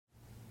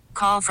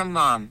Call from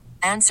mom.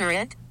 Answer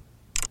it.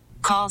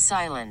 Call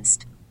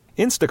silenced.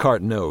 Instacart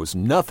knows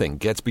nothing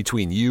gets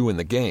between you and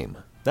the game.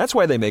 That's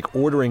why they make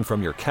ordering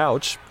from your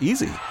couch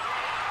easy.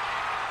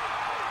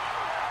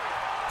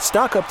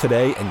 Stock up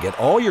today and get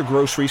all your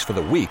groceries for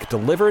the week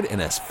delivered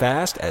in as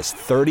fast as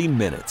 30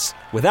 minutes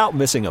without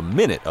missing a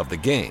minute of the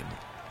game.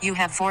 You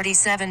have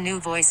 47 new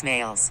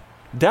voicemails.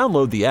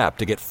 Download the app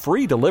to get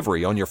free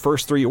delivery on your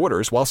first 3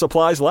 orders while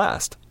supplies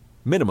last.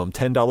 Minimum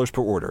 $10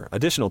 per order.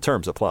 Additional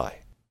terms apply.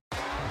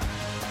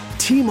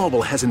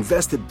 T-Mobile has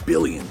invested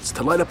billions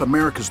to light up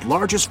America's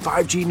largest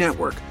 5G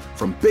network,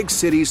 from big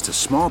cities to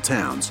small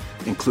towns,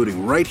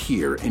 including right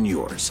here in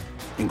yours.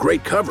 And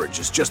great coverage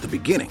is just the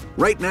beginning.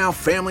 Right now,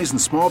 families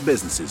and small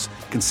businesses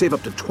can save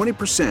up to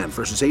 20%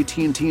 versus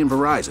AT&T and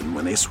Verizon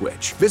when they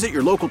switch. Visit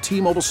your local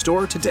T-Mobile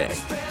store today.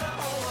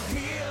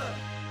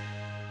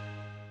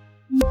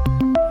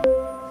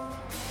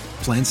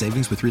 Plan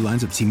savings with 3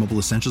 lines of T-Mobile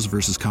Essentials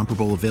versus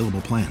comparable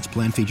available plans.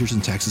 Plan features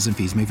and taxes and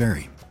fees may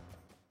vary.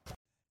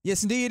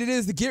 Yes, indeed, it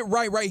is the Get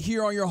Right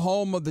here on your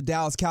home of the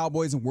Dallas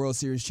Cowboys and World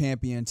Series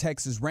champion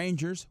Texas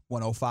Rangers,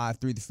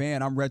 105.3 The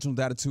Fan. I'm Reginald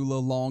Datatula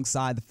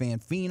alongside the Fan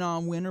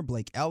Phenom winner,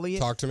 Blake Elliott.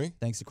 Talk to me.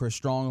 Thanks to Chris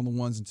Strong on the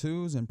ones and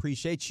twos, and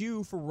appreciate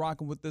you for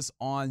rocking with us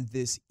on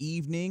this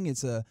evening.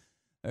 It's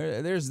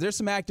there's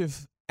some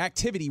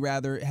activity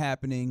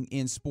happening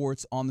in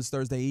sports on this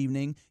Thursday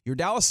evening. Your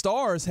Dallas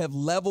Stars have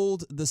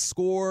leveled the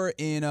score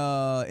in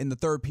the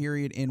third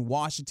period in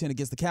Washington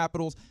against the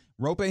Capitals.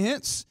 Rope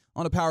Hintz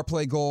on a power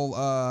play goal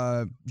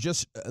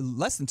just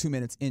less than 2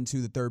 minutes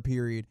into the third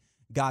period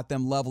got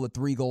them level at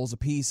 3 goals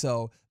apiece.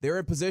 So they're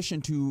in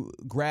position to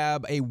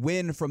grab a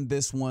win from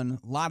this one.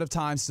 A lot of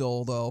time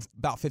still, though,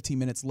 about 15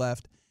 minutes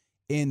left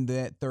in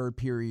that third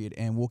period,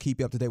 and we'll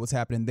keep you up to date what's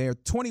happening there.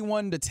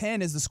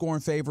 21-10 is the score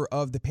in favor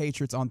of the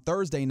Patriots on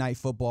Thursday Night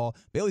Football.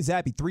 Bailey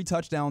Zappi, 3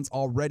 touchdowns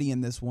already in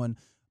this one,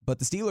 but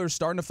the Steelers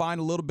starting to find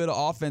a little bit of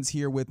offense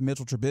here with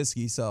Mitchell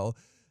Trubisky. So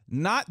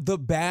not the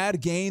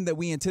bad game that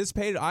we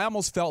anticipated. I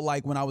almost felt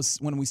like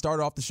when we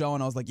started off the show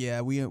and I was like,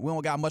 yeah, we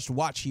don't got much to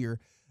watch here,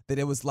 that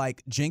it was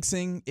like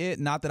jinxing it.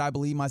 Not that I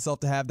believe myself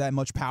to have that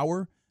much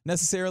power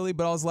necessarily,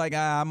 but I was like,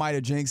 I might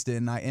have jinxed it,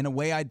 and in a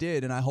way I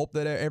did, and I hope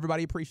that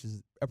everybody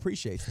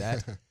appreciates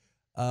that.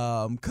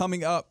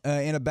 Coming up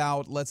in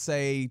about, let's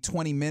say,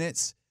 20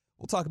 minutes,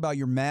 we'll talk about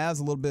your Mavs,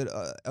 a little bit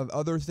of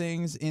other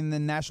things in the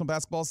National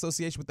Basketball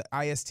Association with the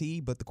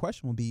IST, but the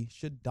question will be,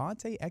 should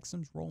Dante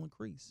Exum's role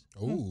increase?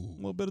 Ooh. A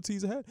little bit of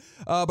tease ahead.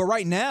 But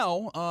right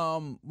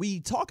now, we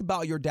talk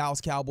about your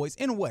Dallas Cowboys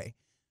in a way.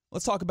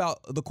 Let's talk about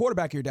the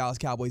quarterback of your Dallas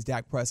Cowboys,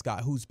 Dak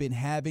Prescott, who's been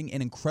having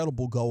an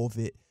incredible go of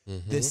it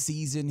this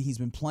season. He's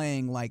been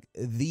playing like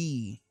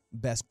the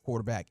best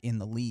quarterback in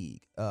the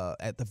league,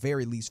 at the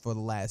very least for the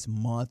last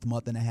month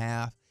and a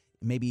half,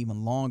 maybe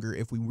even longer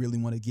if we really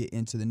want to get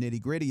into the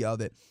nitty-gritty of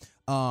it.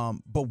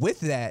 But with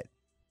that,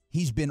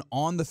 he's been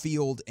on the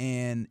field,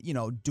 and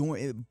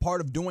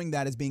part of doing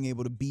that is being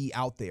able to be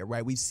out there,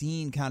 right? We've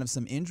seen kind of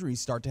some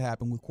injuries start to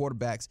happen with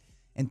quarterbacks.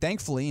 And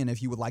thankfully, and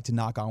if you would like to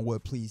knock on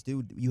wood, please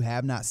do, you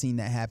have not seen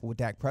that happen with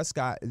Dak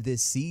Prescott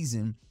this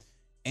season.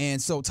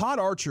 And so Todd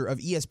Archer of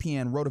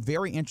ESPN wrote a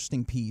very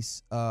interesting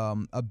piece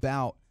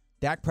about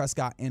Dak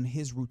Prescott and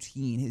his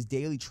routine, his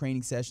daily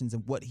training sessions,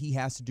 and what he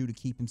has to do to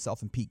keep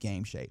himself in peak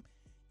game shape.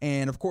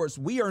 And of course,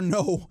 we are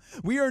no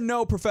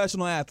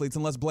professional athletes,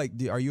 unless Blake,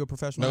 are you a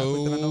professional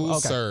athlete that I know?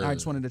 Okay. Sir. I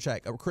just wanted to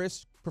check.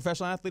 Chris,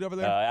 professional athlete over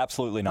there?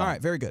 Absolutely not. All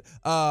right, very good.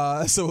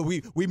 So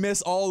we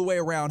miss all the way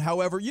around.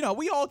 However,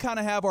 we all kind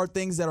of have our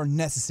things that are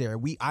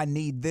necessary. I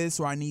need this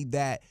or I need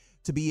that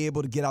to be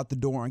able to get out the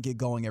door and get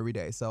going every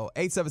day. So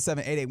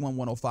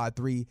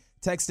 877-881-1053.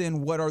 Text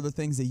in what are the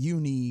things that you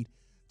need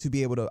to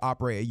be able to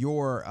operate at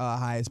your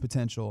highest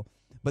potential.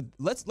 But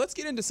let's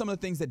get into some of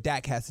the things that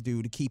Dak has to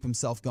do to keep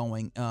himself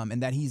going,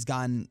 and that he's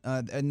gotten,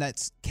 and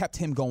that's kept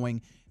him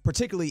going,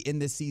 particularly in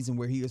this season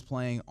where he is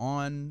playing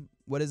on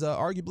what is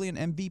arguably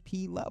an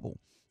MVP level.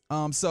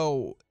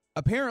 So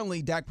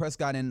apparently Dak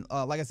Prescott, and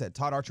like I said,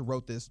 Todd Archer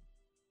wrote this.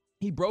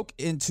 He broke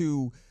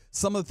into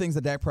some of the things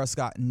that Dak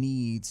Prescott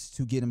needs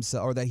to get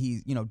himself, or that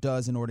he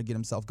does in order to get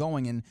himself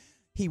going, and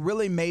he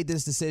really made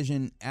this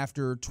decision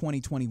after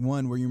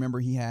 2021, where you remember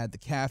he had the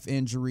calf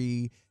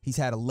injury. He's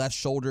had a left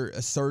shoulder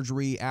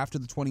surgery after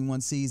the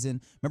 21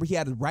 season. Remember, he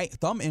had a right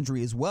thumb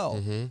injury as well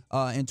in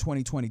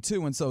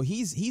 2022. And so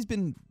he's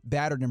been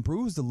battered and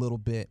bruised a little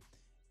bit.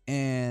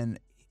 And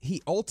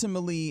he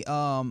ultimately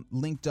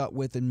linked up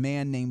with a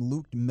man named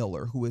Luke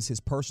Miller, who is his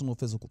personal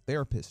physical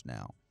therapist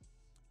now.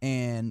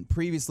 And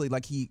previously,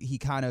 like he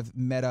kind of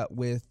met up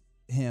with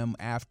him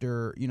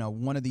after,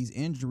 one of these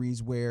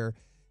injuries where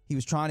he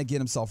was trying to get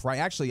himself right.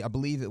 Actually, I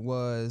believe it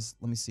was,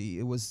 let me see.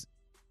 It was,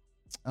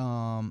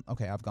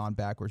 okay, I've gone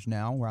backwards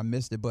now where I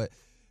missed it, but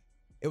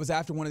it was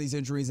after one of these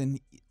injuries,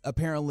 and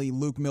apparently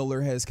Luke Miller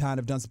has kind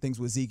of done some things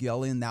with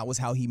Ezekiel, and that was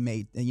how he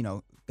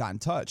got in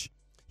touch.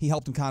 He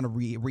helped him kind of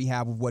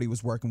rehab of what he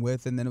was working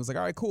with, and then it was like,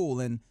 all right, cool.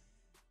 And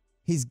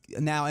he's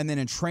now, and then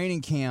in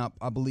training camp,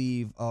 I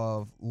believe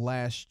of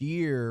last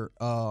year,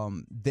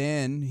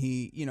 then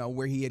he,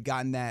 where he had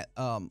gotten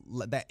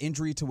that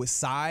injury to his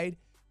side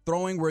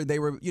throwing, where they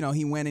were,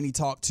 he went and he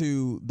talked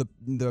to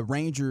the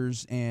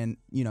Rangers and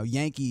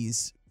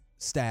Yankees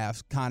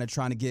staff, kind of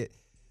trying to get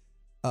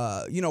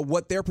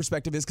what their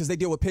perspective is, because they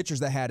deal with pitchers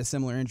that had a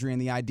similar injury,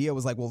 and the idea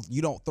was like, well,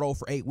 you don't throw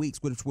for 8 weeks,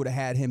 which would have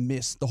had him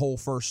miss the whole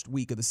first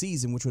week of the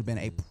season, which would have been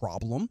a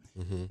problem.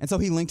 And so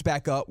he linked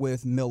back up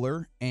with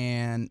Miller,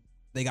 and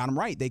they got him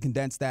right. They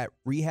condensed that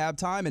rehab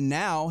time, and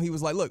now he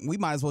was like, look, we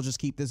might as well just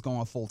keep this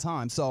going full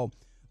time. So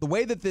the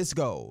way that this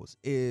goes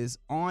is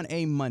on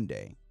a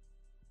Monday,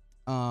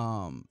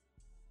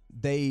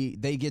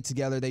 they get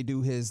together, they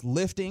do his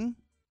lifting,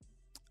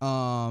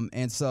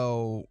 and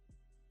so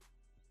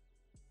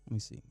let me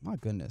see. My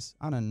goodness,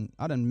 I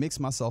done mixed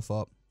myself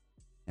up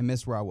and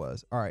missed where I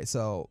was. All right,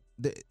 so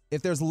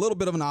if there's a little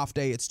bit of an off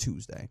day, it's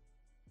Tuesday,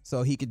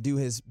 so he could do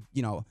his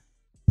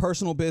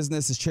personal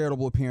business, his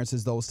charitable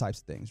appearances, those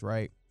types of things,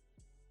 right?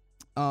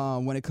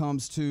 When it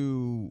comes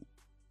to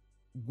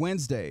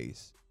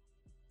Wednesdays,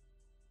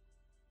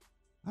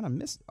 I done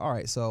missed. All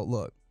right, so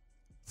look,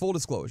 full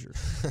disclosure,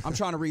 I'm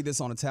trying to read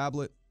this on a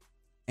tablet,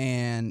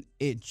 and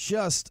it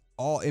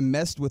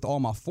messed with all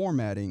my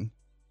formatting.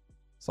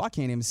 So I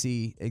can't even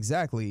see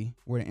exactly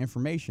where the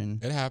information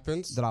it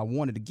happens that I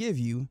wanted to give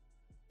you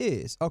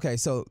is. Okay,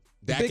 so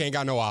Dak ain't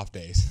got no off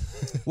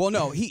days. Well,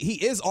 no,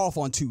 he is off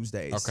on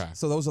Tuesdays. Okay.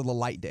 So those are the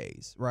light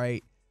days,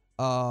 right?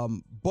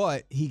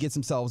 But he gets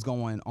himself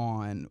going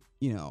on,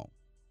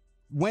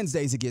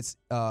 Wednesdays it gets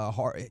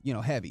hard,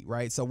 heavy,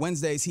 right? So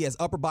Wednesdays he has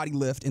upper body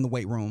lift in the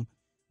weight room,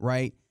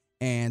 right?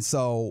 And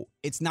so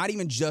it's not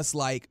even just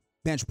like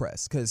bench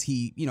press, because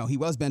he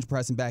was bench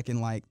pressing back in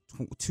like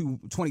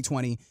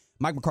 2020.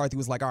 Mike McCarthy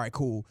was like, all right,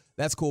 cool.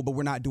 That's cool, but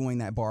we're not doing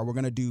that bar. We're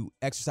going to do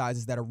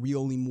exercises that are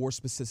really more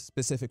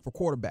specific for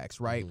quarterbacks,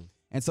 right?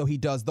 And so he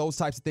does those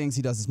types of things.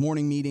 He does his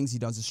morning meetings. He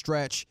does his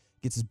stretch,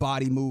 gets his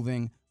body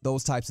moving,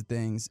 those types of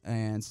things.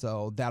 And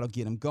so that'll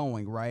get him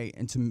going, right?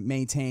 And to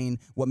maintain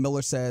what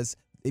Miller says,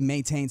 it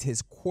maintains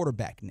his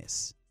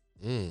quarterbackness,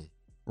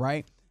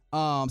 right?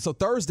 So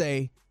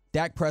Thursday,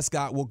 Dak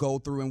Prescott will go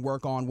through and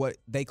work on what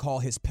they call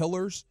his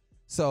pillars.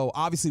 So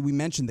obviously we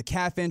mentioned the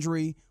calf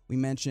injury. We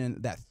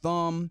mentioned that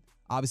thumb.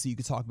 Obviously, you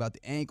could talk about the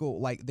ankle.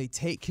 Like, they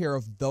take care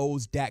of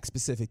those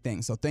Dak-specific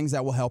things. So things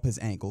that will help his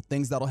ankle,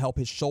 things that will help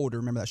his shoulder.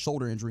 Remember that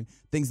shoulder injury.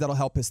 Things that will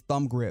help his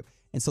thumb grip.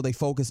 And so they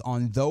focus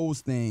on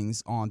those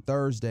things on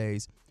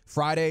Thursdays.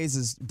 Fridays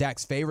is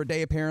Dak's favorite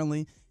day,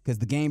 apparently, because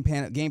the game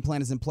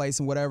plan is in place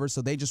and whatever.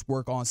 So they just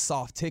work on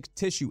soft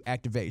tissue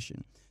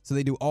activation. So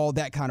they do all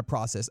that kind of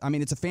process. I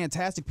mean, it's a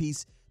fantastic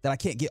piece that I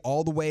can't get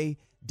all the way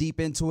deep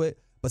into it.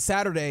 But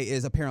Saturday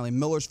is apparently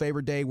Miller's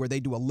favorite day, where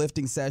they do a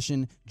lifting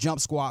session, jump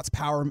squats,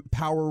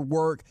 power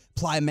work,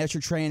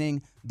 plyometric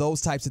training, those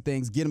types of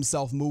things. Get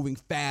himself moving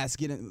fast,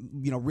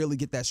 really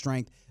get that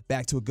strength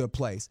back to a good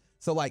place.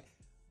 So, like,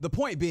 the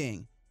point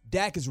being,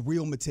 Dak is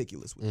real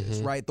meticulous with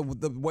this, right?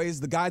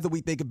 The guys that we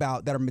think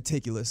about that are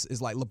meticulous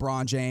is like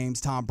LeBron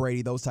James, Tom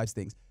Brady, those types of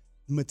things.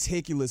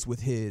 Meticulous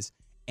with his.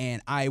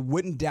 And I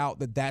wouldn't doubt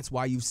that that's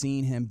why you've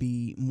seen him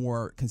be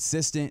more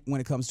consistent when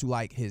it comes to,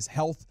 like, his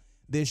health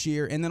this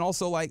year. And then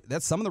also, like,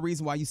 that's some of the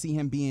reason why you see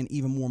him being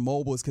even more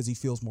mobile, is because he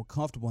feels more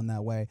comfortable in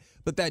that way.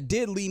 But that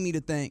did lead me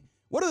to think,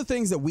 what are the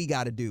things that we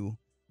got to do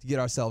to get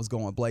ourselves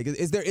going, Blake?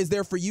 Is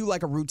there for you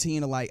like a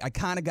routine of, like, I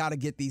kind of got to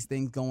get these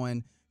things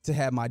going to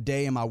have my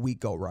day and my week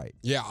go right?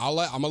 Yeah, I'm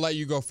gonna let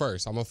you go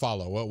first. I'm gonna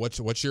follow.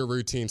 What's your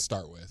routine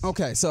start with?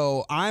 Okay,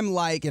 so I'm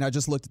like, and I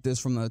just looked at this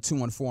from the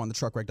 214 on the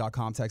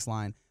truckwreck.com text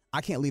line, I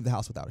can't leave the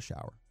house without a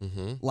shower.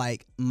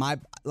 Like,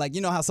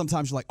 you know how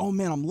sometimes you're like, oh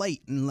man, I'm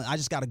late and I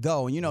just gotta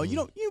go. And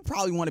you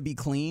probably want to be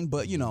clean,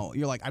 but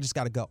you're like, I just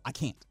gotta go. I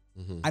can't.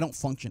 I don't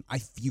function. I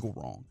feel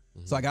wrong.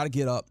 So I gotta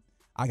get up.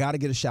 I gotta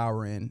get a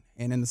shower in,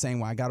 and in the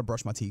same way, I gotta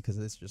brush my teeth because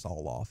it's just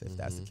all off if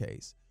that's the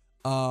case.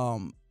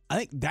 I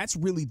think that's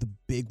really the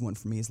big one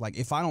for me. Is like,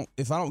 if I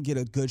don't get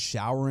a good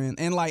shower in,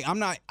 and like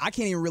I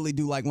can't even really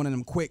do like one of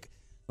them quick,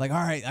 like, all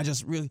right,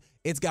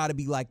 it's got to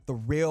be like the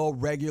real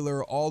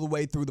regular all the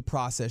way through the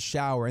process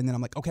shower. And then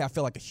I'm like, okay, I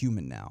feel like a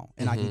human now,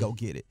 and I can go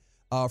get it.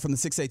 From the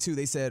 682,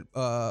 they said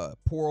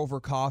pour over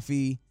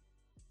coffee.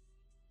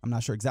 I'm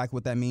not sure exactly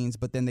what that means,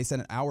 but then they said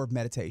an hour of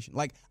meditation.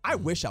 Like, I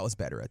wish I was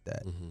better at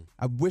that.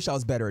 I wish I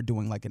was better at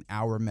doing like an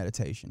hour of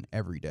meditation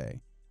every day.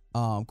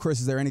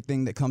 Chris, is there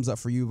anything that comes up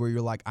for you where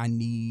you're like, I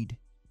need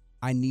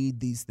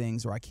these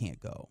things or I can't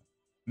go?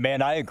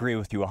 Man, I agree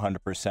with you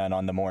 100%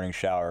 on the morning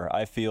shower.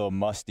 I feel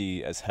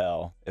musty as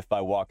hell if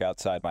I walk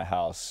outside my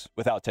house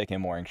without taking a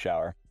morning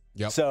shower.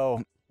 Yep.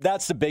 So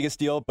that's the biggest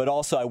deal, but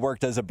also I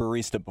worked as a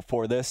barista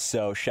before this,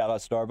 so shout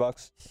out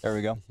Starbucks. There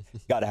we go.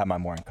 Got to have my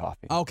morning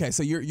coffee. Okay,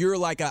 so you're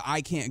like a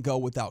I can't go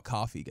without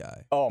coffee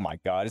guy. Oh my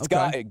God, it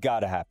got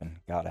to happen.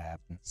 Got to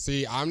happen.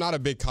 See, I'm not a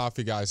big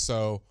coffee guy,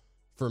 so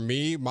for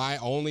me, my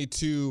only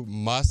two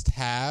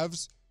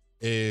must-haves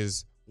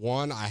is,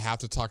 one, I have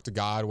to talk to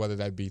God, whether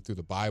that be through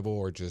the Bible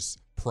or just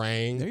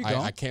praying. There you go.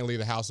 I can't leave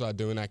the house without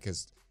doing that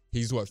because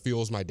he's what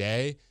fuels my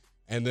day.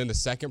 And then the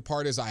second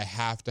part is I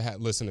have to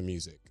listen to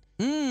music.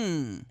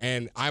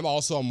 And I'm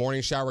also a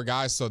morning shower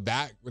guy, so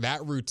that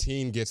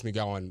routine gets me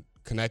going.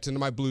 Connecting to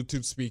my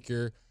Bluetooth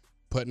speaker,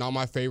 putting on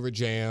my favorite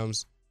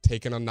jams,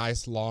 taking a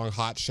nice long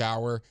hot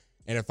shower.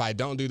 And if I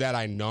don't do that,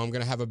 I know I'm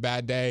going to have a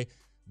bad day.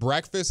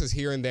 Breakfast is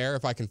here and there.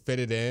 If I can fit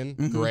it in,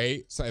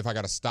 great. So if I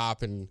got to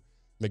stop in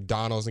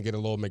McDonald's and get a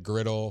little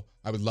McGriddle,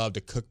 I would love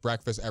to cook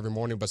breakfast every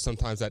morning, but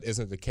sometimes that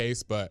isn't the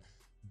case. But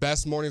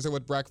best mornings are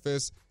with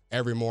breakfast.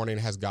 Every morning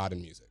has God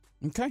and music.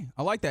 Okay,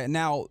 I like that.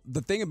 Now,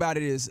 the thing about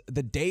it is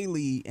the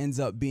daily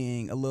ends up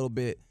being a little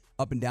bit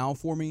up and down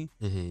for me.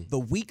 The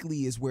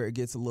weekly is where it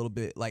gets a little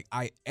bit like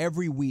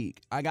every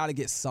week I got to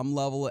get some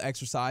level of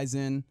exercise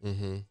in,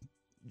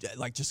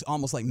 like just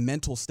almost like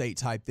mental state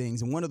type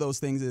things. And one of those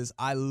things is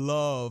I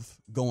love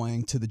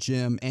going to the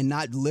gym and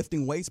not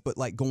lifting weights, but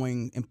like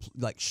going and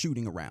like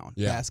shooting around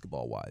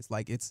basketball wise.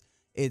 Like it's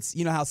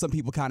you know how some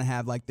people kind of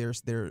have like their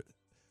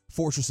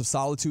fortress of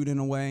solitude in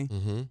a way.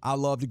 I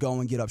love to go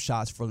and get up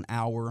shots for an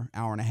hour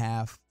and a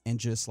half, and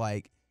just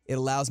like it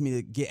allows me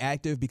to get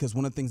active, because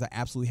one of the things I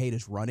absolutely hate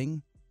is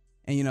running.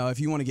 And you know, if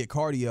you want to get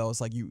cardio,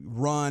 it's like you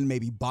run,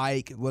 maybe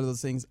bike, one of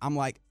those things. I'm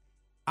like,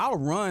 I'll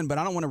run, but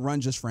I don't want to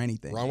run just for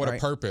anything. Run with a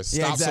purpose.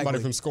 Stop somebody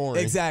from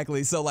scoring.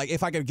 Exactly. So like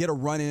if I could get a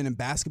run in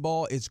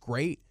basketball, it's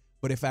great.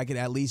 But if I could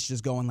at least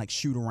just go and like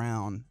shoot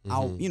around,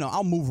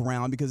 I'll move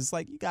around, because it's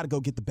like you got to go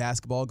get the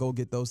basketball, go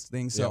get those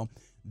things. So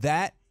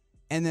that.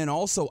 And then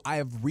also, I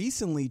have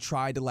recently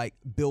tried to like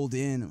build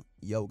in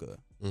yoga,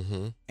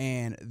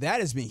 and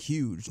that has been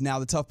huge. Now,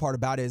 the tough part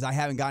about it is I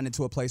haven't gotten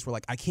into a place where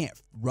like I can't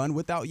run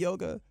without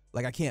yoga,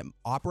 like I can't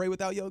operate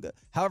without yoga.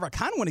 However, I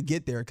kind of want to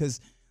get there, because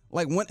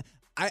like when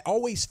I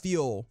always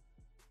feel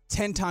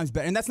 10 times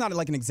better, and that's not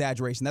like an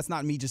exaggeration. That's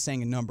not me just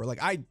saying a number. Like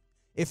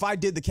if I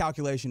did the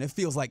calculation, it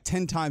feels like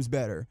 10 times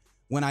better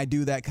when I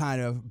do that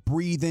kind of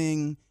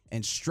breathing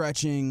and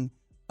stretching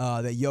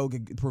that yoga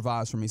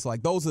provides for me. So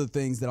like those are the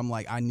things that I'm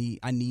like, I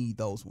need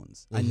those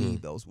ones. I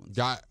need those ones.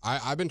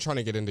 I've been trying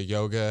to get into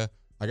yoga.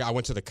 I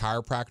went to the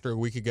chiropractor a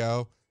week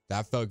ago.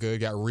 That felt good.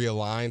 Got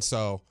realigned.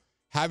 So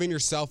having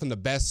yourself in the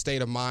best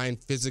state of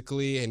mind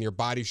physically and your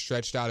body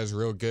stretched out is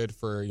real good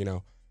for, you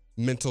know,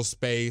 mental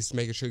space,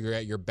 making sure you're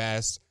at your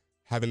best,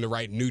 having the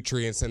right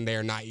nutrients in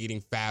there, not eating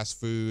fast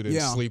food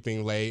and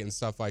sleeping late and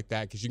stuff like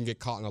that, because you can get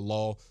caught in a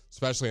lull,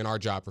 especially in our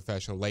job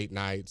profession, late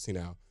nights, you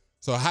know.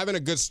 So having a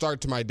good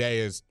start to my day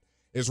is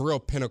real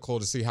pinnacle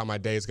to see how my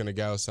day is going to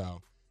go.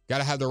 So got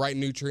to have the right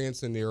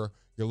nutrients in your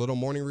little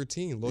morning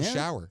routine, little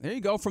shower. There you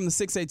go. From the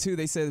 682,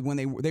 they said when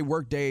they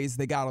work days,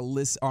 they got to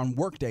listen on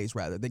work days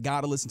rather. They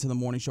got to listen to the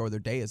morning show or their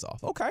day is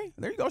off. Okay,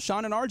 there you go.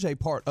 Sean and RJ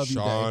part of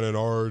your day. Sean and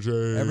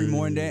RJ.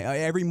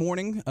 Every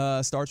morning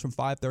starts from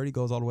 5:30,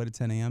 goes all the way to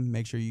 10 a.m.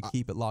 Make sure you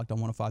keep it locked on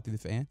 105 through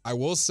the fan. I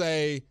will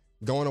say,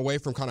 going away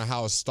from kind of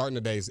how it's starting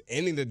the days,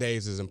 ending the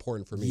days is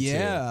important for me too.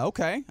 Yeah,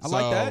 okay. I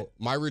like that.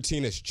 My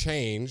routine has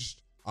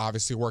changed.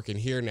 Obviously working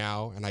here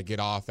now, and I get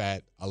off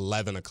at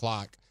 11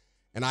 o'clock.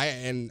 And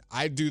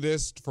I do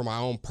this for my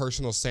own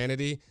personal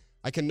sanity.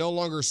 I can no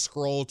longer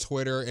scroll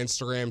Twitter,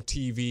 Instagram,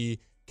 TV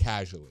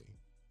casually.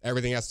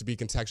 Everything has to be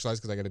contextualized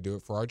because I got to do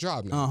it for our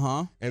job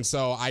now. And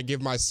so I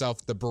give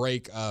myself the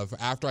break of,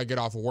 after I get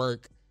off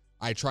work,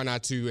 I try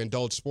not to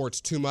indulge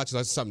sports too much.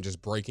 That's something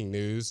just breaking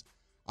news.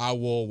 I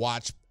will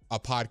watch a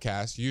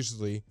podcast,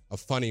 usually a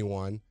funny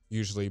one,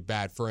 usually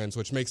Bad Friends,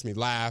 which makes me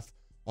laugh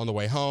on the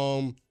way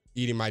home,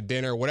 eating my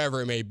dinner,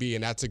 whatever it may be.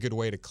 And that's a good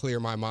way to clear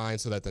my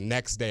mind so that the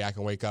next day I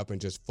can wake up and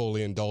just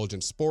fully indulge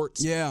in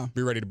sports. Yeah.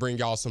 Be ready to bring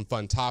y'all some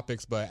fun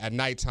topics. But at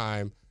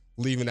nighttime,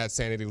 leaving that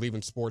sanity,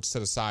 leaving sports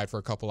to the side for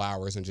a couple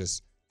hours and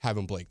just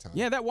having Blake time.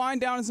 Yeah, that wind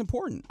down is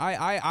important.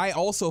 I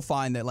also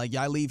find that like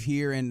I leave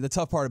here, and the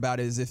tough part about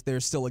it is if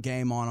there's still a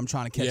game on, I'm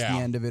trying to catch the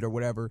end of it or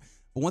whatever.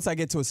 But once I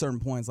get to a certain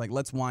point, it's like,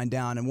 let's wind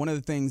down. And one of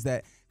the things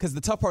that, because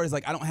the tough part is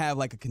like, I don't have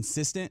like a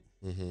consistent,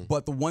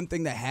 but the one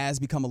thing that has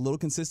become a little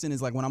consistent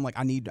is like when I'm like,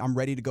 I'm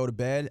ready to go to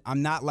bed.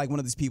 I'm not like one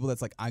of these people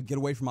that's like, I get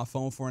away from my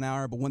phone for an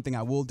hour. But one thing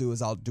I will do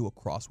is I'll do a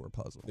crossword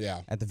puzzle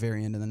at the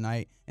very end of the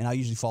night. And I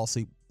usually fall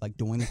asleep like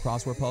doing the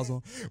crossword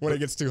puzzle. When it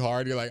gets too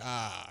hard, you're like,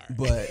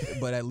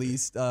 But at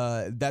least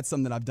that's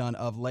something I've done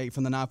of late.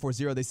 From the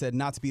 940, they said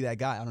not to be that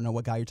guy. I don't know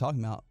what guy you're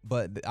talking about,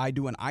 but I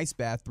do an ice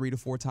bath 3 to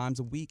 4 times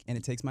a week, and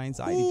it takes my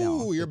anxiety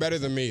down. Ooh, you're better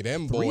than me.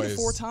 Them boys. 3 to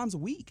 4 times a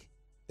week.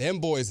 Them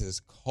boys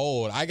is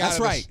cold. I got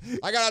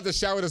out the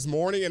shower this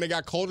morning and it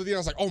got cold at the end. I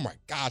was like, oh my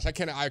gosh, I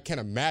can't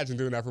imagine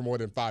doing that for more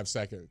than 5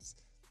 seconds.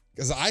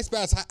 Because the ice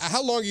baths,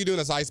 how long are you doing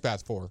this ice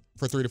bath for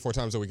 3 to 4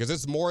 times a week? Is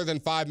this more than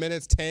 5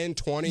 minutes, 10,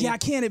 20? Yeah, I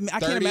can't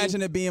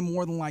imagine it being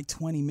more than like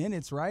 20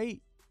 minutes,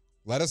 right?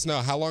 Let us know.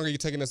 How long are you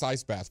taking this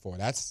ice bath for?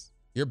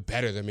 You're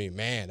better than me,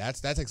 man. That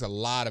takes a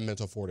lot of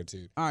mental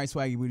fortitude. All right,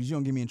 Swaggy Booties, you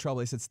don't get me in trouble.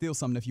 They said steal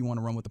something if you want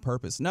to run with the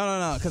purpose.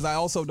 No, because I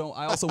also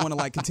want to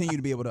like continue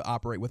to be able to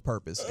operate with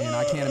purpose, and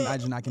I can't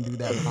imagine I can do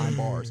that behind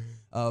bars.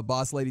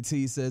 Boss Lady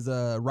T says,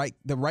 the right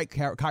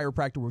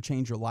chiropractor will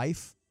change your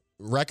life.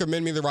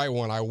 Recommend me the right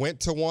one. I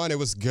went to one. It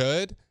was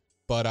good,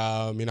 but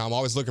I'm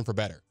always looking for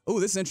better.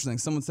 Oh, this is interesting.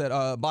 Someone said,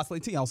 Bosley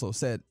T also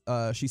said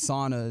she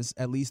saunas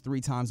at least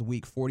 3 times a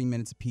week, 40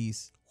 minutes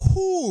apiece.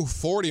 Whew,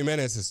 40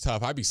 minutes is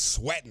tough. I'd be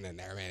sweating in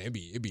there, man. It'd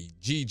be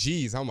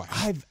GGs. I'm like,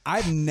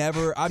 I've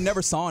never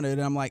saunaed,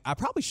 and I'm like, I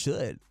probably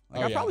should.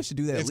 I probably should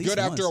do that. It's at least good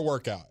after once. a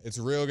workout. It's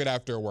real good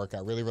after a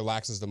workout. Really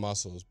relaxes the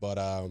muscles. But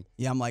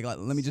I'm like, let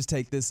me just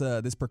take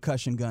this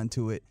percussion gun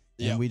to it,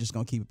 and we just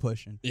gonna keep it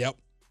pushing. Yep.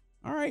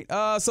 All right.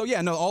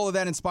 All of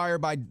that inspired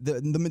by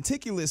the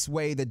meticulous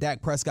way that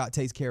Dak Prescott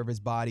takes care of his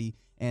body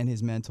and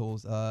his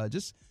mentals.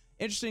 Just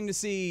interesting to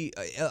see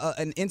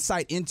an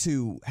insight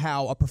into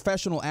how a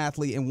professional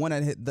athlete and one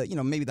at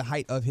maybe the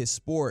height of his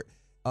sport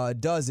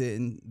does it,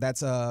 and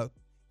that's on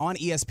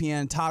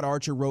ESPN. Todd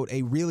Archer wrote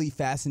a really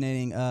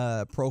fascinating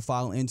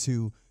profile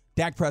into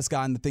Dak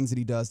Prescott and the things that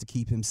he does to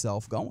keep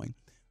himself going.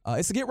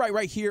 It's the Get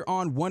Right here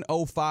on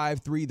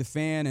 105.3 The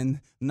Fan,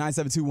 and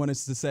 972 wanted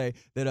us to say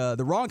that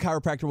the wrong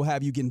chiropractor will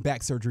have you getting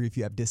back surgery if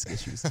you have disc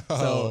issues.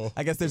 So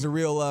I guess there's a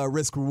real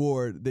risk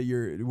reward that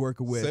you're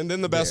working with. Send in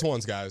the best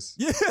ones, guys.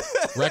 Yeah.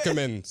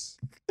 Recommends.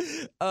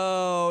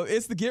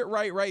 It's the Get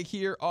Right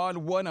here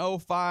on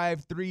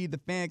 105.3 The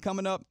Fan.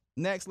 Coming up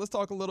next, let's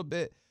talk a little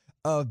bit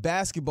of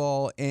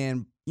basketball,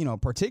 and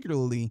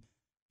particularly,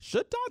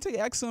 should Dante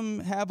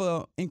Exum have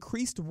a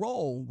increased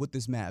role with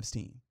this Mavs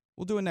team?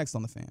 We'll do it next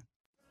on The Fan.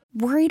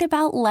 Worried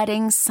about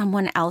letting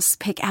someone else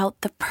pick out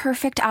the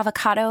perfect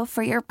avocado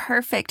for your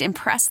perfect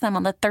impress them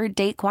on the third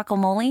date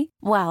guacamole?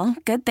 Well,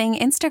 good thing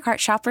Instacart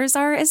shoppers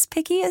are as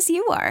picky as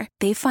you are.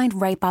 They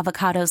find ripe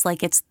avocados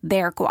like it's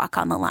their guac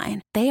on the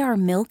line. They are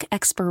milk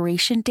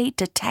expiration date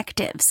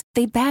detectives.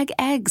 They bag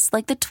eggs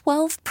like the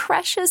 12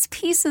 precious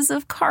pieces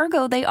of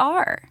cargo they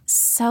are.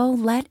 So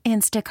let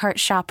Instacart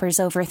shoppers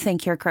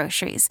overthink your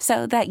groceries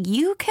so that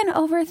you can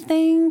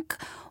overthink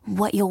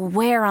what you'll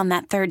wear on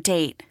that third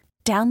date.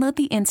 Download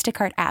the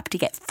Instacart app to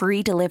get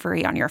free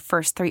delivery on your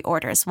first 3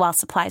 orders while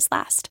supplies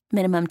last.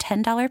 Minimum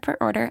 $10 per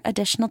order.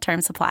 Additional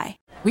terms apply.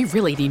 We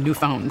really need new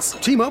phones.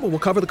 T-Mobile will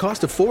cover the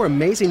cost of 4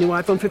 amazing new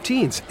iPhone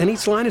 15s, and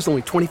each line is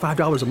only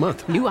 $25 a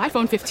month. New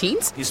iPhone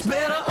 15s? It's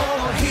better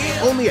over here.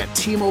 Only at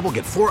T-Mobile,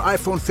 get 4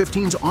 iPhone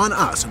 15s on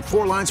us and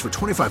 4 lines for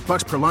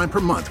 $25 per line per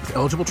month with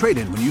eligible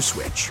trade-in when you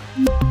switch.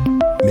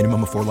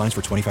 Minimum of 4 lines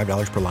for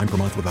 $25 per line per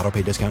month with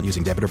autopay discount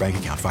using debit or bank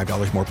account.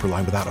 $5 more per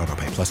line without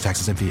autopay, plus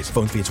taxes and fees.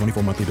 Phone fee at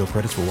 24 monthly bill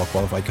credits for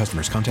well-qualified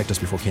customers. Contact us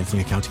before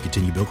canceling account to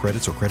continue bill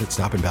credits or credit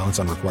stop and balance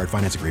on required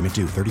finance agreement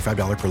due.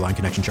 $35 per line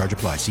connection charge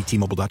applies. See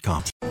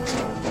T-Mobile.com.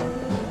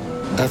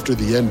 After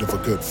the end of a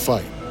good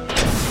fight,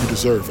 you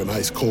deserve an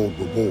ice-cold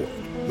reward.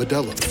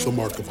 Modelo is the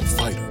mark of a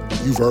fighter.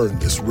 You've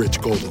earned this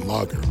rich golden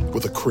lager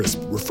with a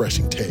crisp,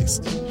 refreshing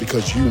taste.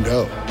 Because you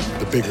know,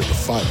 the bigger the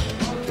fight,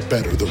 the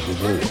better the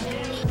reward.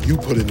 You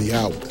put in the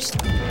hours,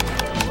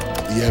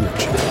 the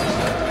energy,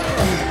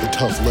 the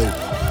tough labor.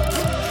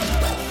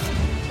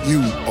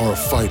 You are a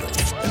fighter,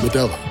 and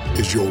Modelo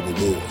is your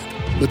reward.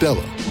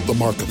 Modelo, the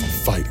mark of a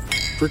fighter.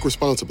 Drink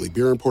responsibly.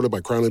 Beer imported by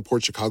Crown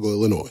Imports, Chicago,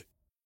 Illinois.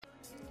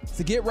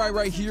 To Get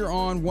Right here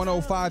on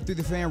 105 through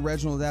The Fan,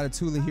 Reginald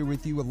Atatula here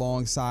with you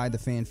alongside the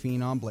Fan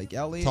Phenom, Blake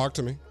Elliott. Talk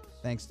to me.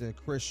 Thanks to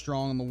Chris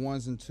Strong on the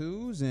ones and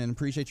twos, and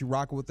appreciate you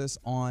rocking with us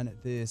on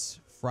this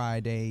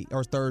Friday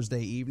or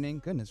Thursday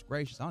evening. Goodness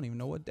gracious, I don't even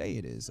know what day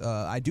it is.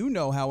 I do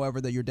know,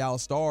 however, that your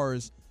Dallas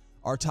Stars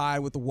are tied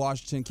with the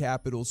Washington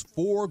Capitals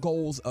 4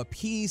 goals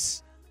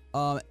apiece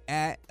in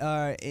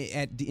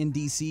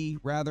DC,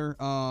 rather.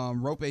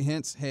 Rope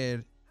Hintz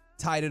had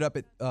tied it up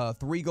at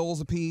 3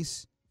 goals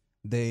apiece.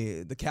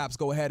 The Caps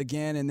go ahead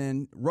again, and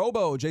then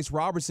Jace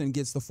Robertson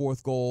gets the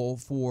 4th goal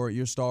for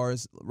your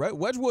Stars.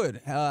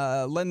 Wedgwood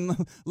letting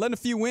a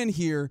few win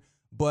here,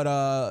 but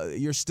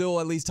you're still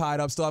at least tied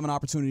up. Still have an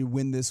opportunity to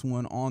win this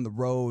one on the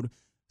road.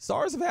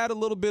 Stars have had a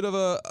little bit of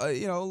a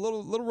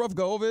little rough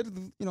go of it,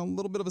 a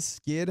little bit of a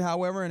skid,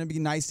 however, and it'd be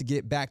nice to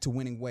get back to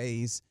winning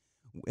ways.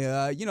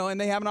 And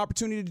they have an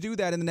opportunity to do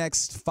that in the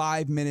next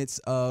 5 minutes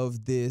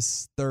of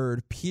this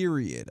third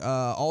period.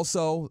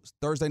 Also,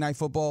 Thursday Night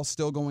Football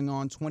still going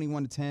on.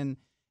 21-10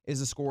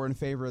 is the score in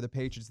favor of the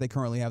Patriots. They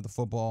currently have the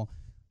football.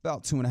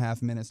 About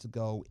 2.5 minutes to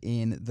go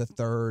in the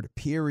third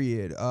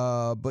period.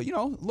 But,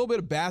 a little bit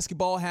of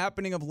basketball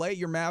happening of late.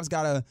 Your Mavs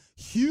got a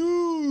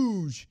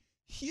huge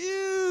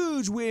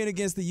win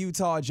against the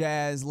Utah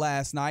Jazz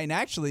last night. And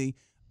actually,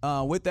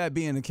 with that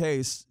being the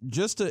case,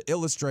 just to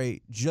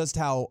illustrate just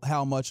how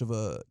much of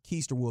a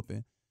keister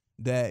whooping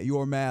that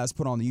your Mavs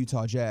put on the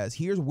Utah Jazz,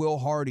 here's Will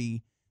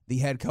Hardy, the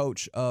head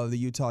coach of the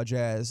Utah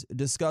Jazz,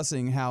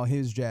 discussing how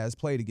his Jazz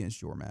played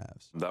against your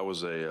Mavs. That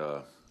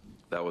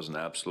was an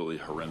absolutely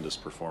horrendous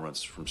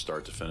performance from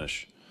start to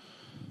finish.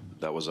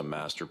 That was a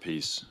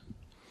masterpiece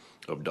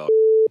of dog.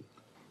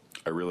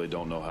 I really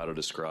don't know how to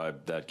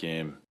describe that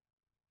game.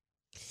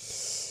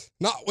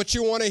 Not what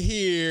you want to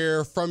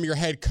hear from your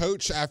head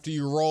coach after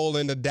you roll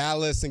into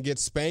Dallas and get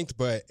spanked,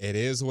 but it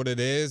is what it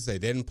is. They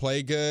didn't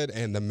play good,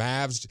 and the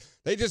Mavs,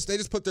 they just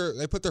put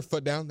their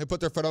foot down. They put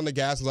their foot on the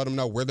gas and let them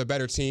know we're the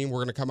better team. We're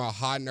going to come out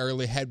hot and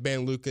early.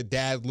 Headband Luka,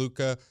 Dad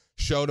Luka,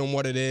 showed him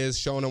what it is,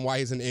 showing him why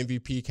he's an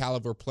MVP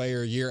caliber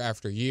player year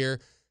after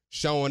year.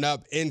 showing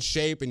up in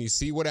shape, and you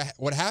see what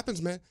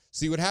happens, man.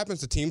 See what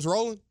happens. The team's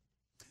rolling.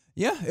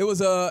 Yeah, it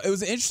was an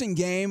interesting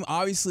game.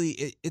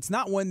 Obviously, it's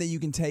not one that you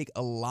can take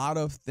a lot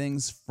of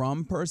things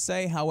from per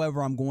se.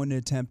 However, I'm going to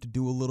attempt to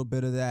do a little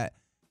bit of that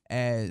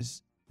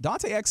as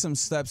Dante Exum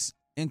steps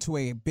into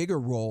a bigger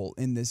role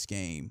in this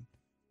game,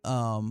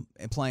 and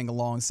playing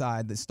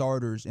alongside the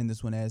starters in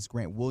this one as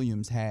Grant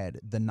Williams had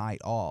the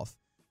night off.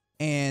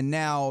 And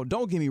now,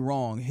 don't get me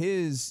wrong,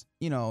 his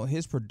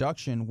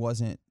production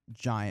wasn't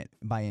giant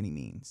by any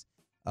means.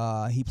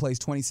 He plays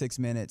 26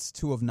 minutes,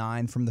 2 of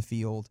 9 from the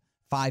field,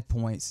 5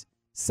 points,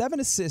 7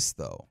 assists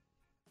though.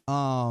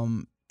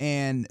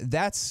 And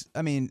that's,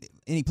 and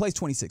he plays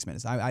 26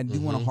 minutes. I do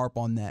want to harp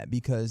on that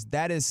because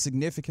that is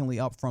significantly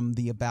up from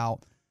the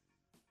about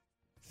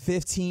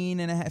 15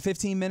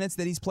 minutes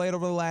that he's played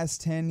over the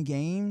last 10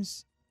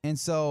 games. And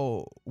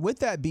so with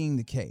that being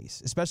the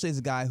case, especially as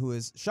a guy who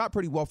has shot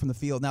pretty well from the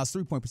field, now his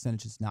 3-point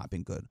percentage has not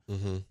been good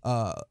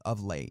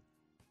of late.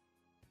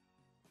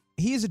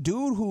 He is a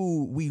dude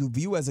who we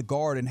view as a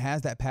guard and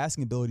has that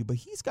passing ability, but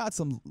he's got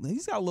a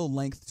little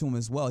length to him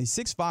as well. He's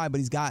 6'5", but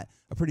he's got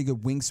a pretty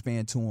good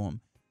wingspan to him.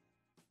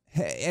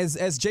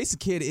 As Jason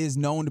Kidd is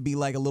known to be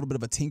like a little bit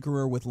of a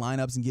tinkerer with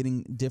lineups and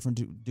getting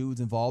different dudes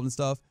involved and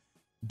stuff,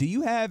 do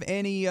you have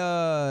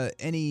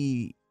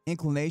any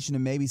inclination to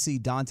maybe see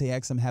Dante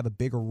Exum have a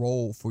bigger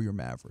role for your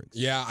Mavericks?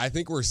 Yeah, I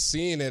think we're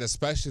seeing it,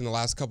 especially in the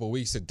last couple of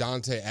weeks, that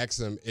Dante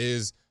Exum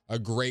is a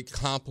great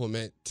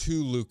complement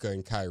to Luka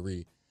and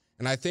Kyrie.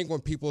 And I think when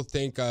people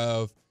think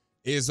of,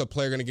 is a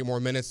player going to get more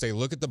minutes, they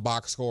look at the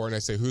box score and they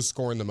say, who's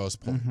scoring the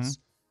most points?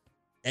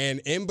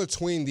 And in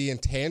between the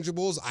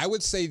intangibles, I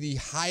would say the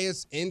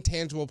highest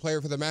intangible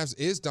player for the Mavs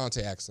is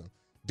Dante Exum.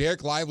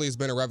 Derek Lively has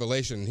been a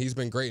revelation. He's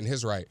been great in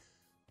his right.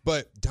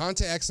 But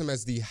Dante Exum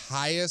has the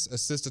highest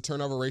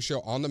assist-to-turnover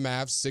ratio on the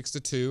Mavs,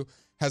 6-2,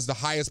 has the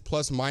highest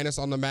plus-minus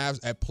on the Mavs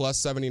at plus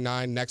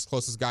 79. Next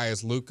closest guy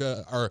is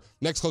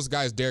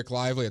Derek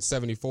Lively at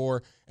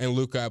 74, and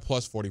Luka at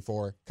plus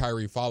 44.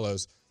 Kyrie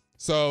follows.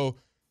 So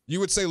you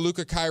would say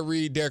Luka,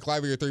 Kyrie, Derek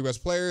Lively are 3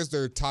 best players.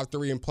 They're top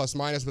 3 in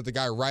plus-minus, but the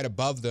guy right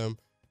above them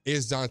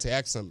is Dante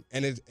Exum.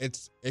 And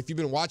it's if you've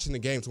been watching the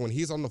games, when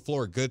he's on the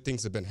floor, good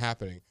things have been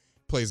happening.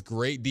 Plays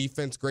great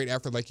defense, great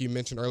effort, like you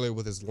mentioned earlier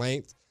with his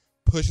length.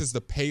 Pushes the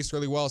pace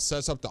really well,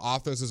 sets up the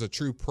offense as a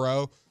true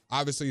pro.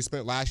 Obviously, he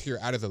spent last year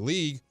out of the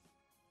league,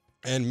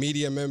 and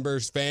media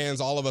members, fans,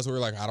 all of us were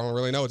like, I don't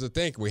really know what to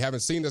think. We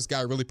haven't seen this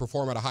guy really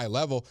perform at a high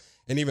level,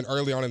 and even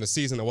early on in the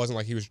season, it wasn't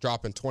like he was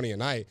dropping 20 a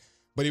night,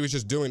 but he was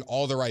just doing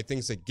all the right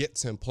things that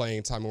gets him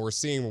playing time, and we're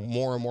seeing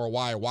more and more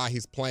why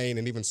he's playing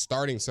and even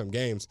starting some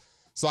games.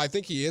 So I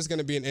think he is going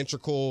to be an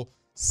integral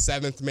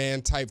seventh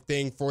man type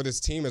thing for this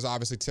team, as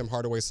obviously Tim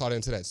Hardaway slotted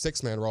into that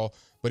 6-man role.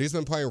 But he's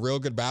been playing real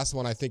good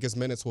basketball, and I think his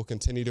minutes will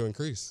continue to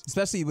increase.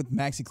 Especially with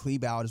Maxi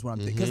Kleber out is what I'm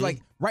thinking. Because,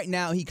 right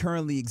now he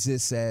currently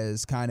exists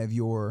as kind of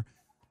your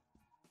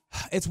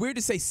 – it's weird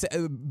to say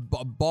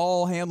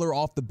ball handler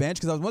off the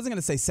bench because I wasn't going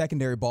to say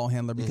secondary ball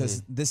handler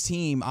because this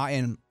team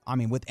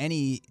with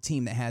any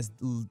team that has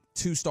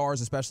 2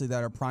 stars, especially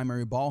that are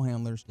primary ball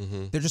handlers,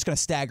 they're just going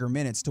to stagger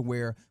minutes to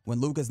where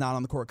when Luka's not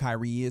on the court,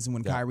 Kyrie is, and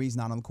when Kyrie's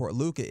not on the court,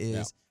 Luka is.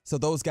 Yeah. So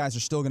those guys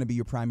are still going to be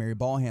your primary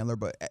ball handler.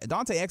 But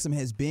Dante Exum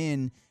has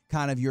been –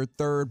 kind of your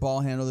third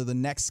ball handler, the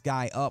next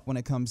guy up when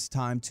it comes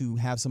time to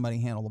have somebody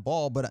handle the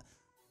ball. But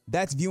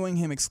that's viewing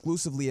him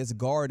exclusively as a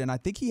guard, and I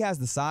think he has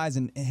the size,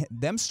 and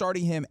them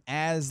starting him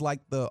as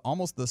like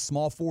almost the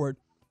small forward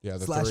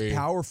 /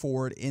 power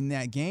forward in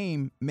that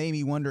game made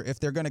me wonder if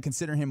they're going to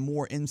consider him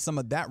more in some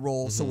of that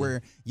role. So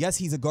where, yes,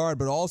 he's a guard,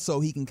 but also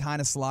he can kind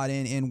of slot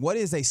in what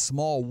is a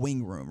small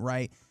wing room,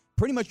 right?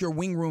 Pretty much your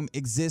wing room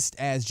exists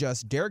as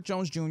just Derek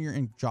Jones Jr.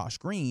 and Josh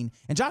Green.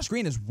 And Josh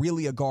Green is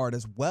really a guard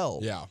as well.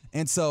 Yeah.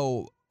 And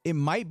so it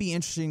might be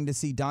interesting to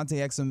see Dante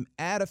Exum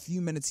add a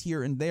few minutes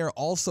here and there,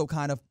 also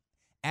kind of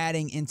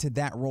adding into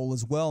that role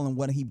as well. And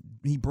what he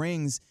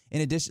brings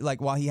in addition,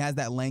 like while he has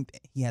that length,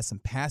 he has some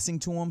passing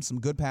to him, some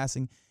good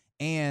passing.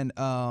 And,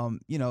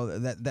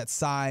 that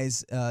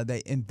size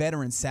and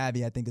veteran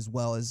savvy, I think, as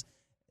well as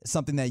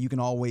something that you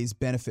can always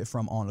benefit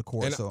from on the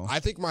court. And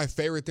I think my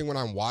favorite thing when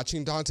I'm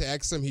watching Dante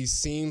Exum, he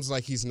seems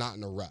like he's not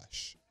in a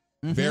rush.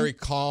 Very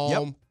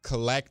calm,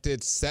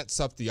 collected, sets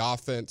up the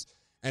offense.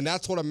 And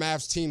that's what a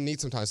Mavs team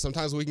needs sometimes.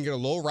 Sometimes we can get a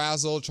little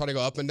razzled, try to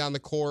go up and down the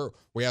court.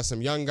 We have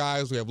some young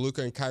guys. We have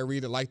Luka and Kyrie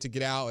that like to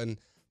get out and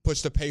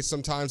push the pace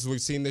sometimes, as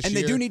we've seen this year.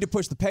 And they do need to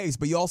push the pace,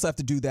 but you also have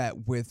to do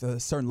that with a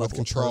certain level of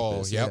control.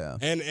 Purpose. Yep. Yeah.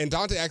 And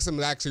Dante Exum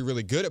is actually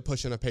really good at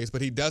pushing the pace, but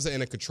he does it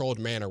in a controlled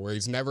manner where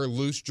he's never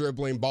loose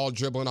dribbling, ball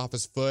dribbling off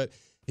his foot.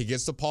 He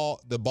gets the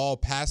ball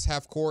past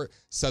half court,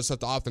 sets up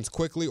the offense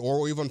quickly,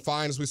 or even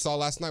fine, as we saw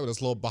last night with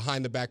this little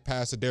behind-the-back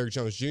pass to Derek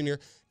Jones Jr.,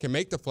 can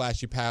make the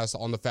flashy pass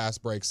on the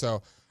fast break.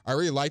 So I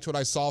really liked what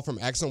I saw from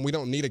Exum. We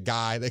don't need a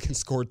guy that can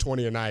score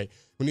 20 a night.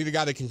 We need a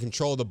guy that can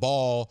control the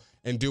ball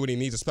and do what he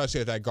needs,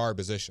 especially at that guard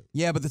position.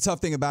 Yeah, but the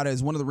tough thing about it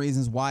is one of the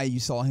reasons why you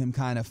saw him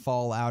kind of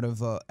fall out of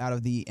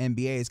the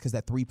NBA is because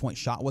that 3-point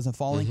shot wasn't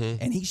falling,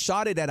 and he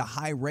shot it at a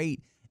high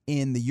rate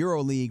in the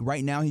EuroLeague.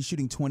 Right now, he's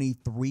shooting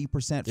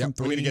 23% from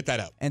three. We need to get that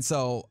up. And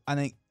so I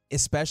think,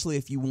 especially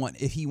if he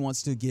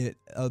wants to get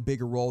a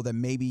bigger role that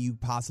maybe you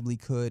possibly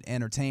could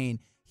entertain,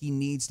 he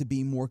needs to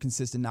be more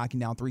consistent knocking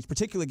down threes,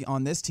 particularly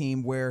on this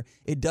team where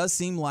it does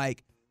seem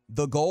like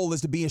the goal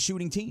is to be a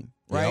shooting team,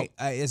 right?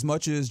 Yep. As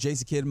much as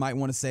Jason Kidd might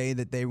want to say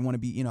that they want to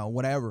be,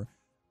 whatever.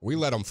 We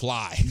let them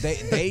fly.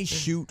 They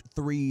shoot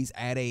threes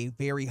at a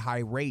very high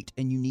rate,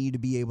 and you need to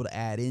be able to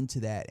add into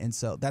that. And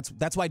so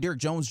that's why Derrick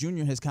Jones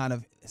Jr. has kind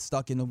of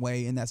stuck in a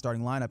way in that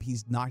starting lineup.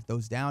 He's knocked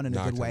those down in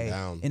a good way,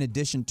 in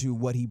addition to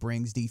what he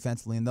brings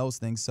defensively and those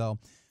things. So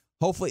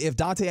hopefully, if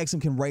Dante Exum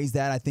can raise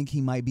that, I think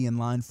he might be in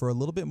line for a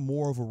little bit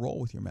more of a role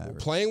with your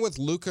Mavericks. Playing with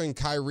Luka and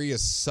Kyrie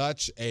is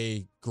such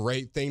a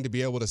great thing to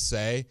be able to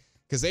say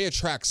because they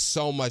attract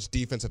so much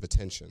defensive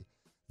attention.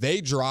 They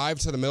drive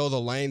to the middle of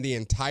the lane, the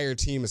entire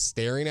team is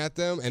staring at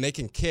them, and they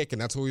can kick, and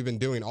that's what we've been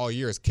doing all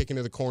year is kicking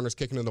to the corners,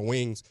 kicking to the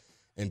wings,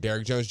 and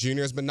Derrick Jones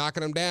Jr. has been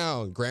knocking them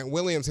down. Grant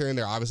Williams here and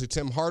there, obviously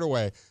Tim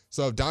Hardaway.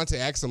 So if Dante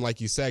Exum,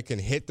 like you said, can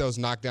hit those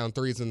knockdown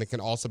threes and they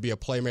can also be a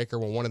playmaker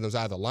when one of them's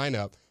out of the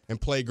lineup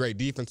and play great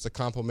defense to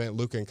complement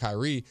Luka and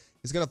Kyrie,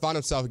 he's going to find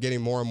himself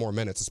getting more and more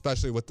minutes,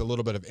 especially with the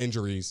little bit of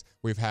injuries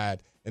we've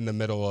had in the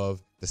middle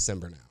of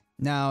December now.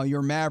 Now,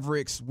 your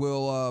Mavericks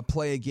will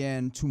play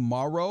again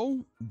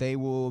tomorrow. They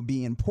will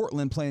be in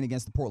Portland playing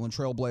against the Portland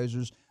Trail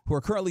Blazers, who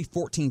are currently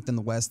 14th in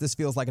the West. This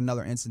feels like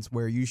another instance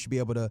where you should be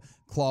able to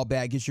claw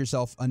back, get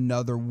yourself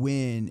another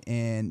win,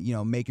 and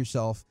make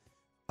yourself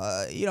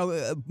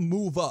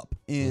move up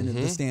in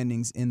the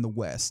standings in the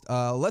West.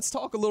 Let's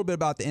talk a little bit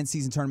about the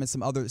in-season tournament,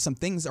 some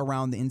things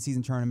around the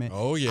in-season tournament.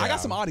 Oh, yeah. I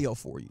got some audio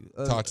for you.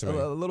 Talk to me.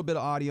 A little bit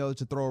of audio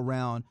to throw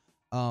around.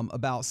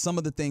 About some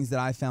of the things that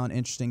I found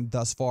interesting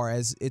thus far,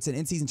 as it's an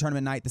in-season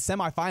tournament night. The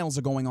semifinals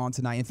are going on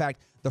tonight. In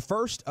fact, the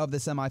first of the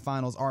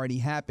semifinals already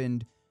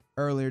happened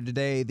earlier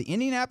today. The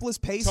Indiana Pacers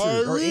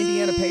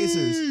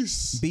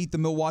beat the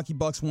Milwaukee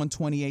Bucks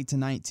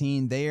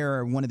 128-19. They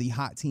are one of the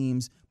hot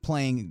teams,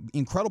 playing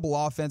incredible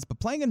offense, but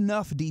playing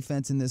enough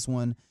defense in this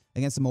one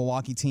against a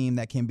Milwaukee team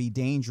that can be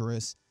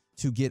dangerous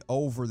to get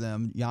over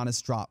them.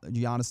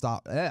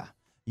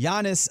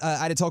 Giannis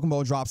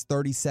Antetokounmpo drops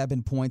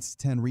 37 points,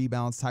 10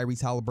 rebounds.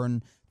 Tyrese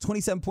Halliburton,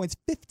 27 points,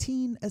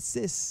 15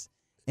 assists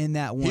in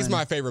that one. He's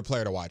my favorite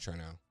player to watch right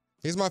now.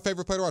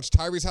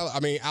 Tyrese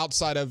Halliburton,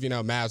 outside of,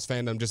 Mavs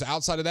fandom, just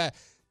outside of that,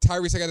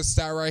 Tyrese, I got a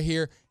stat right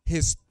here.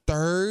 His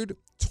third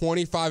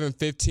 25 and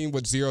 15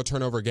 with 0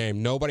 turnover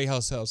game. Nobody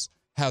else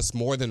has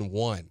more than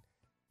one.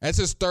 That's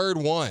his third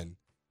one.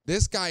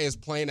 This guy is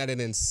playing at an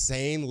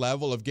insane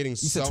level of getting. You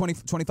said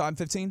 25 and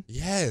 15?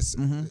 Yes.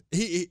 Mm-hmm.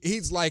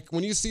 He's like,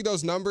 when you see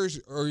those numbers,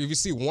 or if you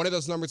see one of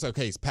those numbers,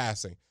 okay, he's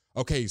passing.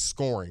 Okay, he's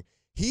scoring.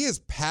 He is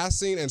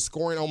passing and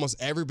scoring almost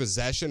every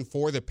possession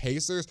for the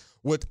Pacers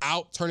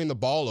without turning the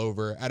ball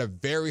over at a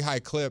very high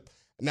clip.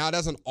 Now, it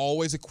doesn't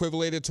always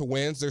equate to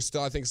wins. There's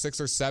still, I think,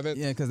 6 or 7.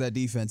 Yeah, because that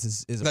defense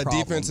is a problem.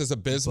 That defense is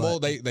abysmal.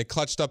 They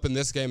clutched up in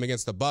this game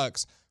against the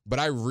Bucks. But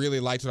I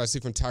really liked what I see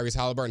from Tyrese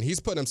Halliburton. He's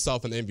putting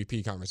himself in the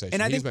MVP conversation.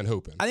 And he's been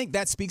hooping. I think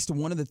that speaks to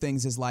one of the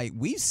things is, like,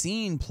 we've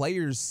seen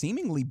players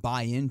seemingly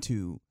buy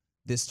into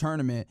this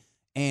tournament,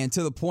 and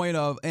to the point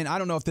of, and I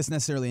don't know if this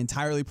necessarily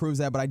entirely proves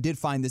that, but I did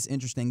find this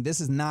interesting.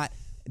 This is not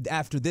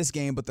after this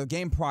game, but the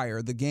game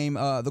prior, the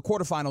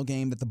quarterfinal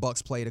game that the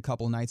Bucks played a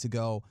couple of nights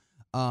ago.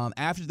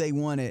 After they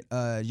won it,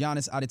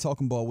 Giannis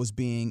Antetokounmpo was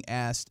being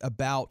asked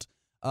about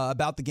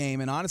the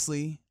game, and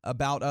honestly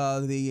about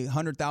the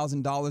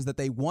 $100,000 that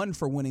they won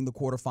for winning the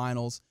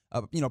quarterfinals,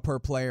 per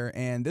player.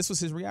 And this was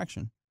his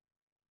reaction.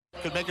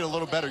 Could make it a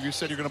little better. You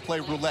said you're going to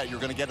play roulette. You're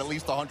going to get at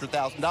least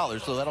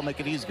 $100,000, so that'll make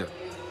it easier.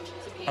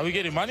 Are we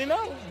getting money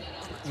now?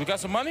 We got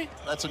some money?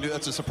 That's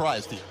a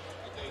surprise to you.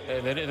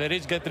 The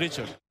rich get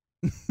richer.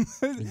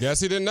 I guess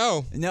he didn't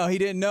know. No, he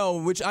didn't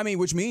know,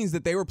 which means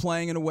that they were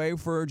playing in a way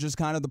for just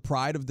kind of the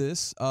pride of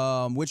this,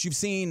 which you've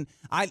seen.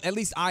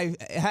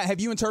 Have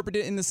you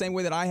interpreted it in the same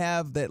way that I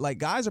have, that like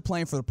guys are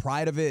playing for the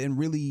pride of it and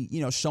really,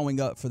 showing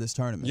up for this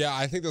tournament. Yeah,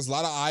 I think there's a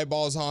lot of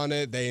eyeballs on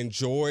it. They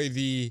enjoy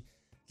the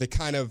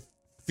kind of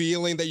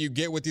feeling that you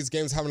get with these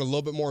games having a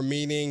little bit more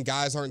meaning.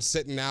 Guys aren't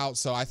sitting out.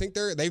 So I think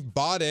they've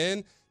bought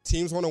in.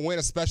 Teams want to win,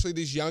 especially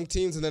these young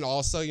teams. And then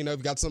also,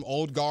 you've got some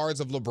old guards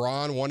of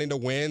LeBron wanting to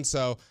win.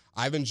 So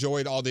I've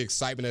enjoyed all the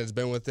excitement that has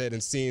been with it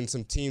and seeing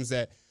some teams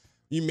that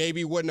you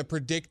maybe wouldn't have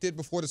predicted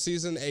before the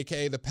season,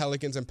 a.k.a. the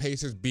Pelicans and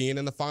Pacers being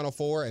in the Final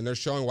Four, and they're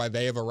showing why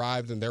they have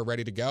arrived and they're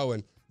ready to go.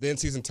 And the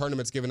in-season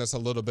tournament's giving us a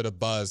little bit of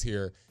buzz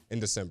here in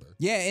December.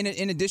 Yeah, and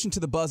in addition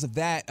to the buzz of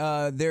that,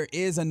 there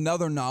is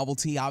another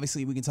novelty.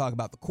 Obviously, we can talk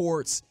about the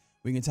courts.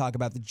 We can talk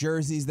about the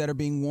jerseys that are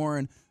being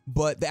worn.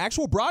 But the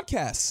actual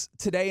broadcasts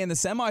today in the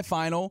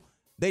semifinal,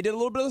 they did a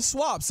little bit of a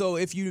swap. So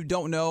if you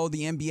don't know,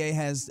 the NBA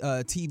has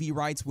TV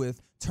rights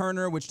with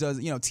Turner, which does,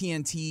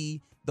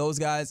 TNT, those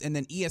guys, and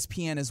then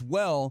ESPN as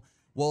well.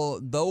 Well,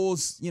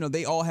 those,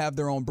 they all have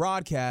their own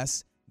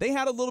broadcasts. They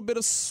had a little bit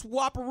of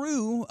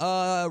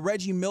swapperoo.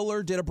 Reggie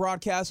Miller did a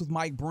broadcast with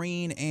Mike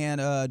Breen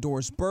and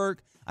Doris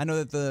Burke. I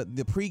know that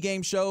the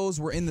pregame shows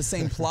were in the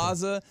same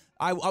plaza.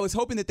 I was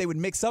hoping that they would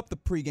mix up the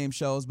pregame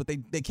shows, but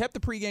they kept the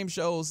pregame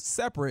shows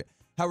separate.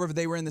 However,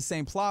 they were in the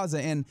same plaza,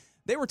 and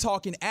they were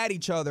talking at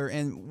each other.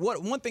 And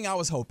one thing I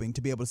was hoping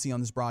to be able to see on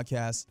this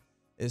broadcast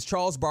is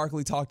Charles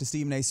Barkley talk to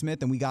Stephen A.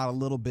 Smith, and we got a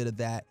little bit of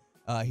that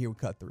here with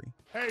Cut 3.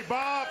 Hey,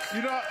 Bob,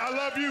 I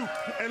love you.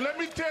 And let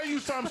me tell you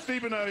something,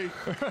 Stephen A.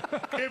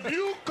 If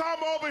you come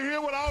over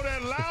here with all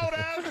that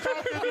loud-ass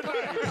talking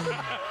tonight,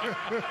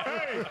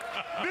 hey,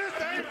 this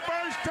ain't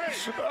first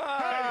take.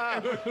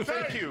 Hey,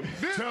 thank you.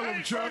 Tell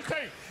him, Chuck.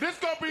 This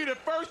going to be the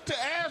first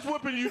ass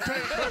whooping you take.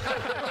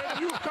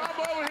 If you come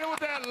over here with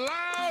that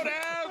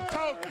loud-ass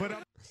talk.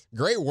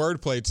 Great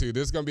wordplay, too.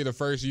 This is going to be the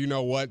first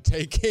you-know-what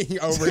taking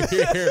over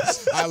here.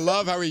 I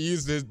love how he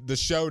used the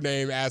show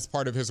name as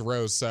part of his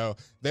roast. So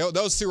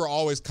those two are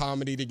always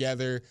comedy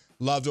together.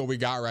 Loved what we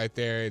got right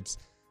there. It's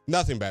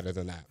nothing better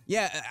than that.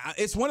 Yeah,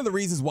 it's one of the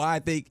reasons why I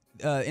think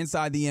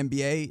Inside the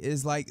NBA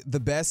is like the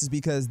best is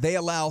because they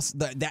allow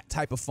that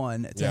type of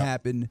fun to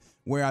happen.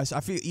 Whereas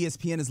I feel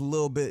ESPN is a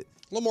little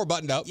more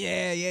buttoned up.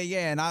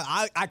 Yeah. And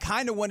I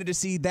kind of wanted to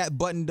see that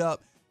buttoned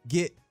up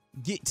get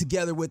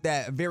together with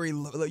that very,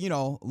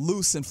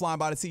 loose and flying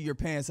by the seat of your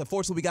pants.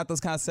 Unfortunately, we got those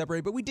kind of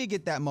separated, but we did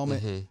get that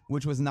moment,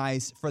 which was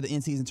nice for the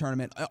in-season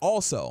tournament.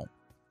 Also,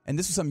 and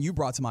this was something you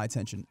brought to my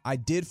attention, I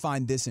did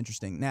find this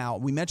interesting. Now,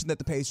 we mentioned that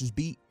the Pacers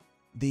beat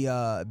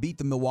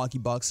the Milwaukee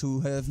Bucks, who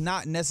have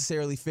not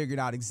necessarily figured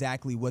out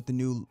exactly what the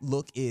new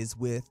look is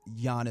with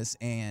Giannis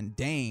and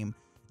Dame.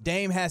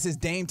 Dame has his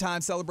Dame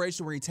time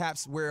celebration where he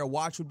taps where a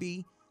watch would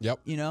be. Yep.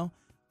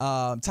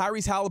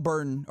 Tyrese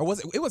Halliburton, or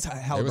it was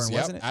Halliburton,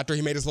 wasn't it? After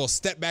he made his little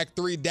step back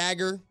 3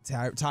 dagger.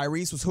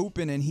 Tyrese was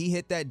hooping, and he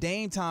hit that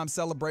Dame time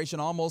celebration,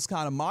 almost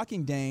kind of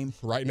mocking Dame.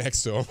 Right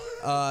next to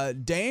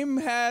him. Dame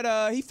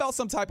had, he felt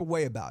some type of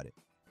way about it.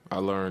 I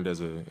learned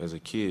as a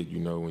kid,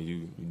 when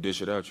you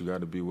dish it out, you got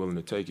to be willing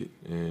to take it.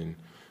 And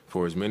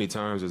for as many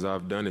times as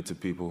I've done it to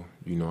people,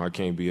 I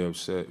can't be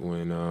upset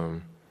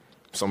when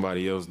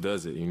somebody else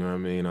does it. You know what I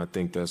mean? I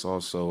think that's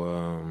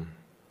also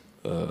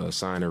a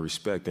sign of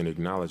respect and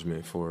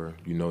acknowledgement for,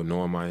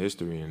 knowing my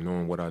history and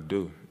knowing what I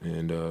do.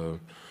 And,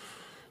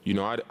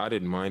 I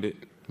didn't mind it.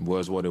 It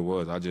was what it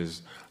was.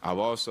 I've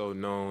also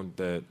known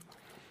that,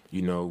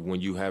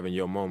 when you having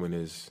your moment,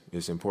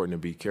 it's important to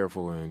be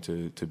careful and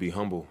to be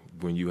humble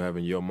when you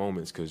having your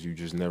moments, because you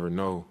just never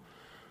know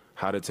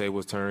how the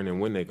tables turn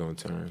and when they're going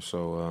to turn.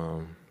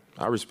 So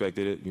I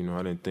respected it.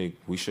 I didn't think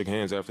we shook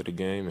hands after the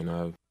game,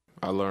 and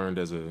I learned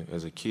as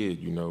a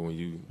kid, when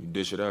you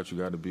dish it out, you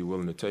got to be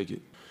willing to take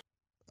it.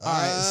 All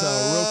right, so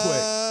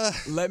real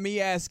quick, let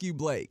me ask you,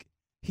 Blake.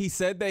 He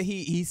said that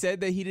he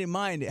didn't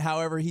mind it.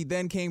 However, he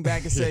then came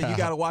back and said, you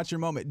got to watch your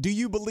moment. Do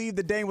you believe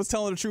that Dame was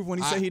telling the truth when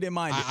he said he didn't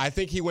mind it? I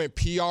think he went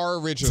PR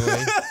originally,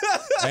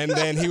 and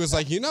then he was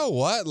like, you know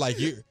what? Like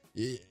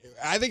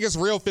I think his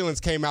real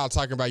feelings came out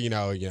talking about,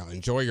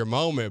 enjoy your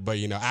moment, but,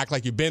 act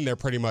like you've been there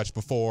pretty much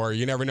before.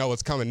 You never know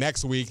what's coming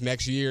next week,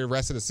 next year,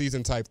 rest of the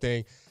season type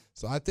thing.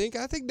 So I think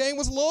Dame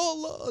was a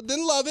little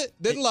didn't love it.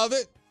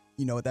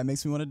 You know what that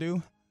makes me want to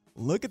do?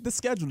 Look at the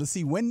schedule to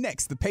see when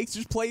next the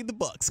Pacers play the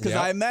Bucks, because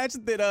I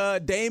imagine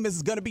that Dame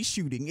is going to be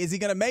shooting. Is he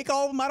going to make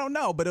all of them? I don't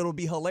know, but it'll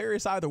be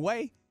hilarious either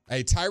way.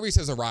 Hey, Tyrese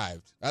has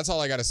arrived. That's all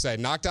I got to say.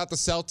 Knocked out the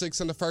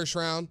Celtics in the first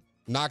round,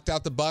 knocked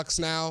out the Bucks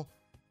now,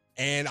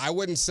 and I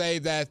wouldn't say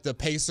that the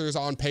Pacers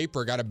on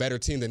paper got a better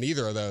team than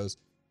either of those.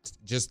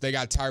 Just they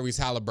got Tyrese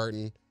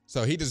Halliburton,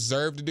 so he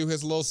deserved to do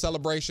his little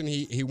celebration.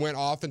 He went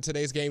off in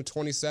today's game,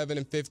 27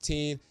 and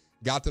 15,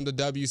 got them to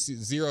W,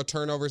 0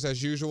 turnovers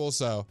as usual,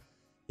 so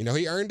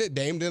he earned it.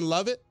 Dame didn't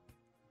love it,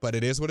 but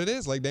it is what it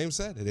is. Like Dame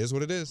said, it is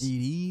what it is. It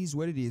is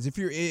what it is. If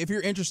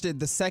you're interested,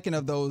 the second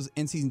of those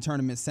in-season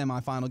tournament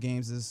semifinal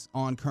games is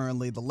on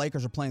currently. The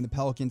Lakers are playing the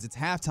Pelicans. It's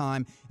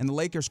halftime, and the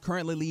Lakers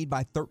currently lead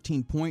by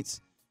 13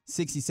 points,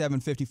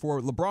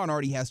 67-54. LeBron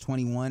already has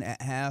 21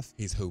 at half.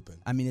 He's hooping.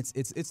 I mean,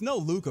 it's no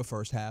Luka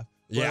first half.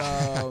 But,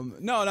 Yeah.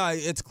 No,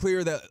 it's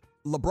clear that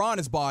LeBron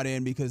is bought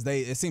in because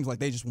it seems like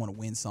they just want to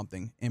win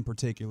something in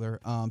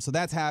particular. So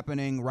that's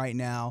happening right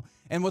now.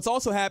 And what's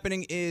also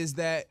happening is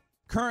that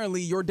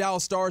currently your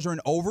Dallas Stars are in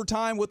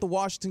overtime with the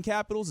Washington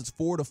Capitals. It's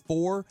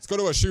 4-4. Let's go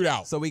to a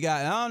shootout. So we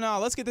got,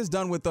 let's get this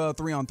done with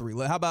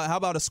 3-on-3. How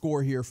about a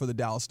score here for the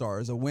Dallas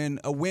Stars? A win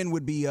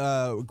would be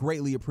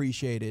greatly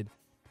appreciated.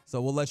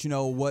 So we'll let you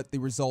know what the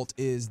result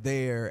is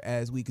there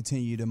as we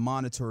continue to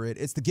monitor it.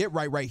 It's the Get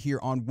right here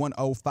on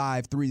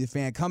 105.3 The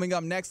Fan. Coming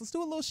up next, let's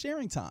do a little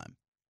sharing time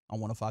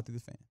on 105.3 The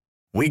Fan.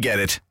 We get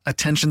it.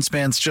 Attention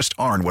spans just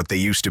aren't what they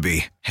used to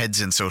be. Heads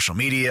in social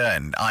media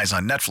and eyes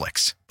on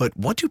Netflix. But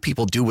what do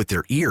people do with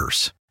their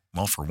ears?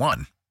 Well, for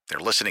one, they're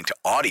listening to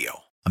audio.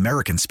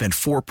 Americans spend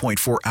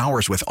 4.4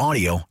 hours with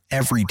audio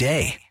every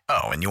day.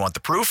 Oh, and you want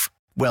the proof?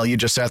 Well, you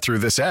just sat through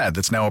this ad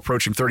that's now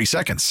approaching 30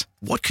 seconds.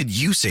 What could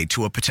you say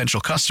to a potential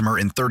customer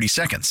in 30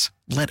 seconds?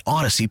 Let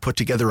Odyssey put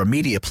together a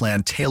media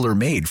plan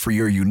tailor-made for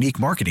your unique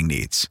marketing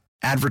needs.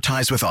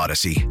 Advertise with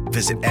Odyssey.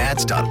 Visit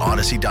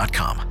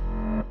ads.odyssey.com.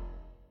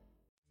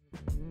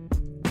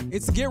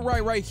 It's Get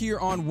Right here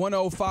on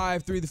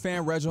 105.3 The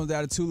Fan. Reginald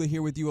Atatula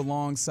here with you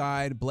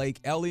alongside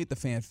Blake Elliott, the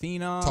Fan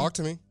Phenom. Talk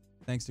to me.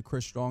 Thanks to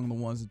Chris Strong, the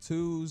ones and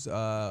twos.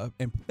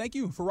 And thank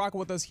you for rocking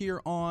with us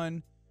here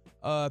on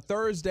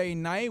Thursday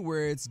night,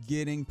 where it's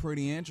getting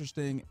pretty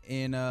interesting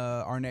in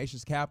our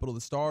nation's capital.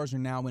 The Stars are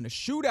now in a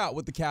shootout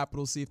with the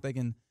Capitals, see if they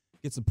can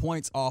get some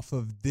points off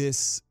of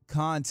this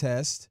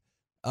contest.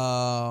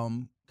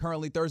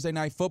 Currently, Thursday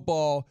night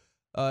football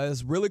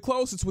is really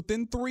close. It's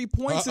within 3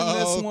 points in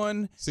this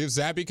one. See if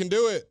Zappy can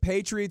do it.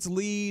 Patriots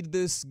lead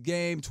this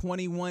game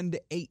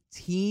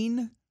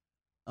 21-18.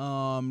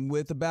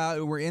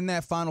 We're in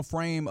that final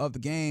frame of the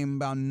game,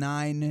 about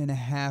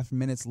 9.5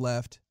 minutes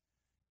left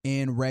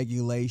in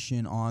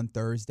regulation on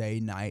Thursday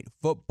night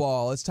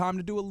football. It's time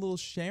to do a little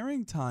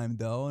sharing time,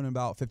 though. In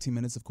about 15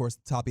 minutes, of course,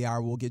 the top of the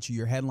hour, we'll get you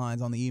your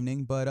headlines on the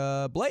evening.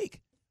 But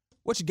Blake,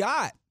 what you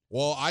got?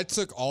 Well, I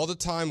took all the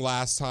time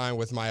last time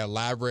with my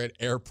elaborate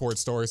airport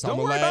story. So Don't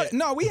worry about it.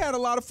 No, we had a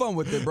lot of fun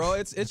with it, bro.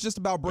 It's just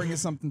about bringing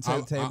something to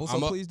the table, so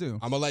please do.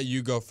 I'm going to let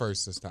you go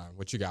first this time.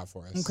 What you got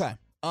for us? Okay.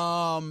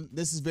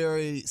 This is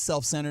very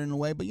self-centered in a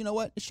way, but you know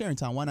what? It's sharing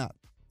time. Why not?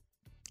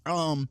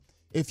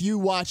 If you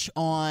watch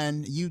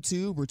on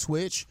YouTube or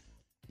Twitch,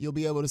 you'll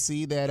be able to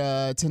see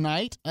that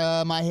tonight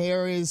my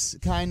hair is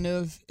kind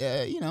of,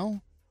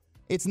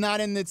 it's not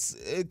in its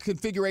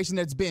configuration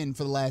that's been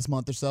for the last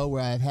month or so,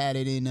 where I've had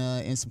it in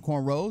some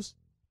cornrows.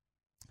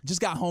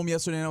 Just got home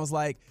yesterday and I was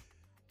like,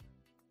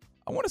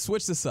 I want to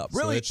switch this up.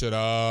 Really, switch it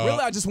up. Really,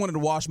 I just wanted to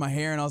wash my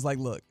hair, and I was like,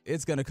 look,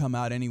 it's gonna come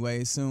out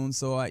anyway soon.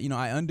 So I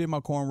undid my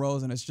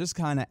cornrows, and it's just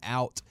kind of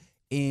out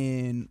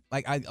in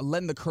I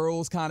letting the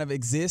curls kind of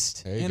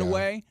exist in a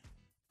way.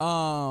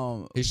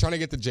 He's trying to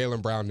get the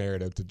Jaylen Brown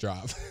narrative to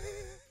drop.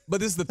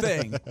 But this is the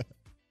thing.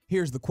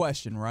 Here's the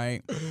question,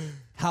 right?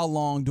 How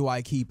long do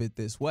I keep it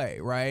this way,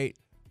 right?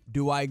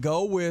 Do I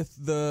go with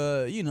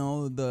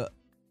the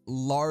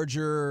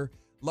larger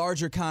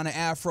kind of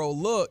afro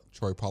look,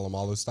 Troy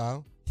Polamalu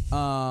style?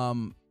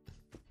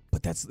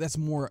 But it's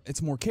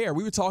more care.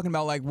 We were talking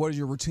about what is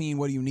your routine?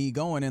 What do you need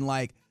going? And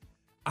I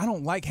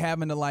don't like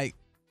having to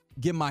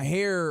get my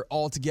hair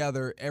all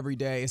together every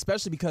day,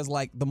 especially because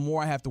the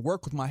more I have to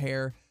work with my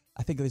hair,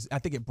 I think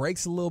it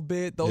breaks a little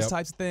bit, those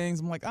types of things.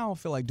 I'm like, I don't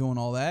feel like doing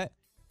all that.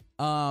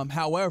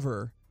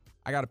 However,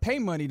 I got to pay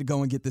money to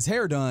go and get this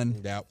hair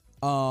done. Yep.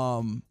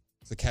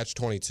 It's a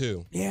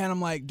catch-22. Yeah, and I'm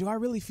like, do I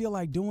really feel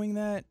like doing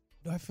that?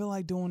 Do I feel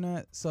like doing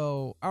that?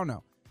 So, I don't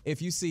know.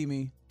 If you see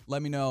me,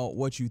 let me know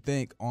what you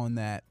think on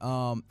that.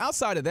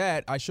 Outside of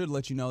that, I should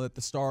let you know that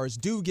the Stars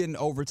do get an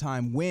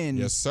overtime win.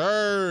 Yes,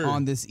 sir.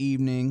 On this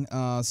evening.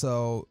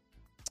 So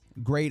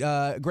great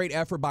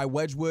effort by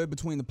Wedgwood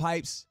between the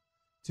pipes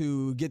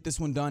to get this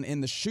one done in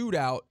the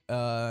shootout.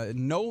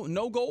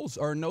 No goals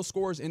or no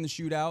scores in the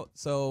shootout.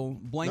 So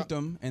blanked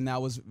them, and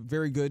that was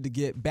very good to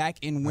get back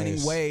in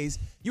winning ways.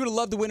 You would have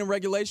loved to win in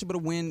regulation, but a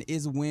win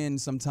is a win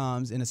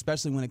sometimes, and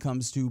especially when it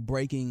comes to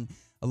breaking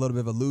a little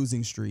bit of a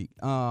losing streak.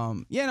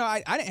 I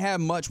didn't have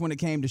much when it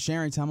came to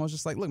sharing time. I was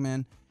just like, look,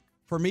 man,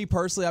 for me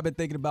personally, I've been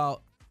thinking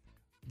about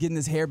getting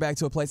this hair back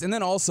to a place. And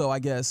then also, I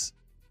guess,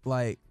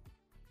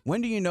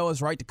 when do you know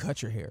it's right to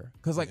cut your hair?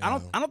 Because I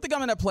don't think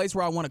I'm in that place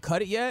where I want to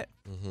cut it yet.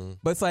 Mm-hmm.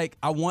 But it's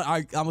I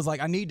was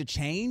like, I need to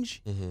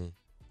change. Mm-hmm.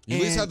 You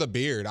at least have the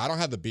beard. I don't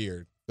have the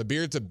beard. The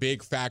beard's a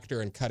big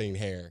factor in cutting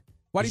hair.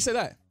 Why do you say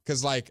that?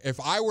 Because if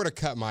I were to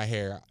cut my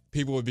hair,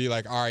 people would be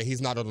like, all right,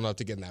 he's not old enough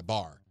to get in that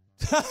bar.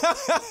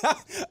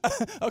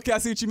 Okay, I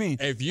see what you mean.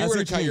 If you were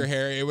to cut your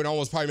hair, it would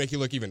almost probably make you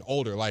look even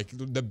older.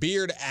 The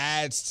beard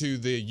adds to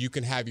you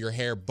can have your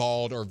hair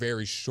bald or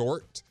very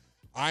short.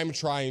 I'm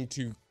trying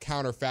to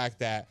counterfact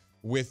that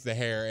with the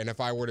hair, and if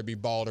I were to be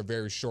bald or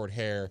very short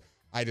hair,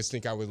 I just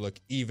think I would look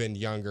even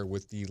younger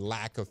with the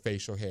lack of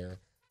facial hair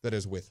that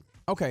is with me.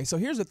 Okay, so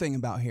here's the thing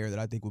about hair that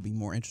I think would be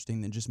more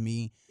interesting than just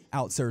me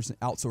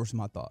outsourcing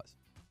my thoughts.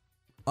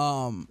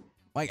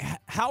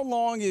 How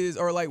long is,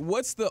 or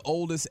what's the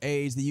oldest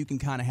age that you can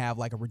kind of have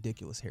a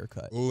ridiculous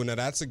haircut? Ooh, now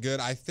that's a good,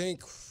 I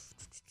think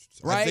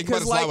right? I think about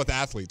it's a lot with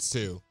athletes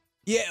too.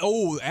 Yeah,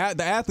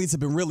 the athletes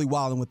have been really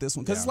wilding with this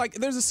one. Because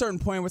there's a certain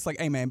point where it's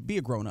hey man, be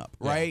a grown up,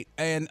 right?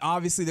 Yeah. And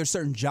obviously there's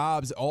certain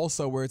jobs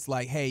also where it's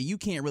hey, you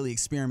can't really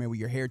experiment with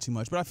your hair too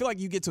much. But I feel like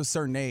you get to a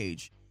certain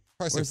age.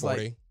 Probably say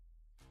 40.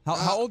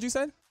 How old you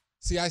said?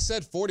 See, I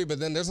said 40,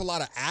 but then there's a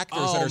lot of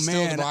actors that are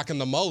still rocking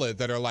the mullet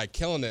that are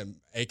killing it,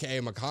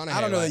 a.k.a. McConaughey.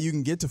 I don't know that you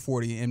can get to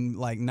 40 and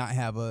not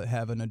have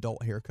an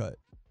adult haircut.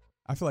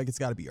 I feel like it's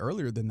got to be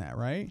earlier than that,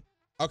 right?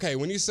 Okay,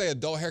 when you say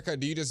adult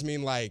haircut, do you just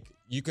mean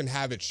you can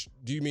have it,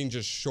 do you mean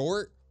just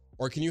short?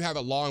 Or can you have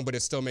it long, but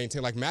it's still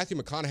maintained? Matthew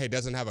McConaughey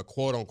doesn't have a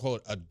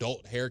quote-unquote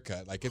adult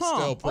haircut. It's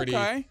still pretty,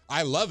 okay.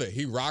 I love it.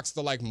 He rocks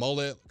the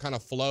mullet kind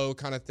of flow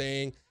kind of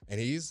thing. And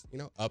he's,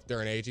 up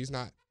there in age. He's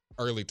not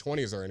early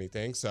 20s or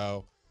anything.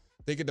 So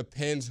I think it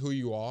depends who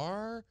you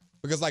are.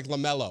 Because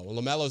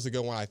LaMelo's a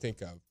good one I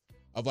think of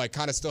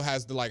kind of still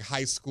has the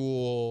high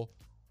school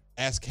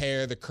esque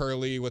hair, the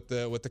curly with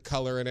the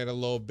color in it a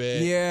little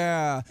bit.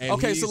 Yeah. And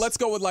Okay, so let's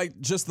go with like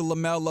just the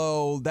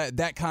LaMelo,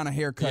 that kind of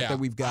haircut that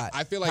we've got.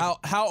 I feel like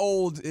how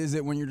old is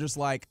it when you're just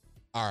like,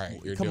 all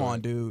right, come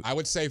on, dude. I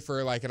would say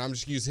for like, and I'm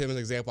just using him as an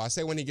example. I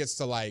say when he gets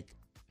to like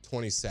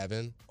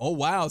 27. Oh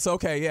wow, so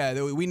okay,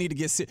 yeah, we need to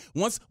get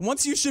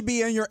once you should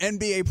be in your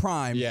NBA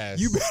prime. Yes,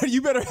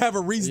 you better have a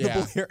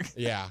reasonable haircut.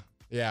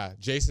 Yeah.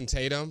 Jason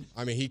Tatum,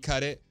 I mean, he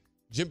cut it.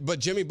 But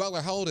Jimmy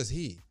Butler, how old is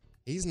he?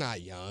 He's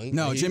not young.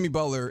 No, Jimmy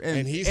Butler,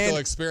 and he's still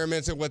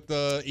experimenting with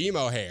the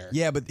emo hair.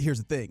 Yeah, but here's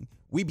the thing.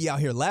 We be out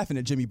here laughing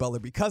at Jimmy Butler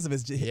because of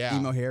his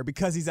emo hair,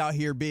 because he's out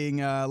here being,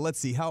 let's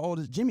see, how old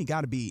is Jimmy?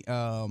 Got to be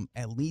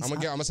at least. I'm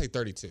gonna say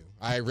 32.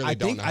 I really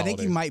don't know. I think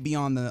he might be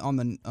on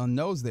the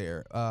nose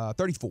there.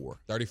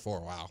 34.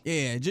 34. Wow.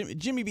 Yeah,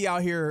 Jimmy be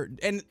out here,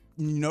 and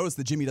you notice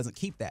that Jimmy doesn't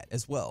keep that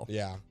as well.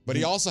 Yeah, but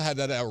he also had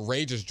that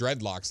outrageous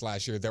dreadlocks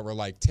last year that were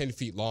like 10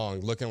 feet long,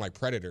 looking like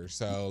Predator.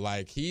 So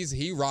like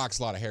he rocks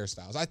a lot of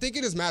hairstyles. I think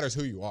it just matters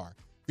who you are.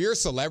 If you're a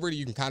celebrity,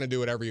 you can kind of do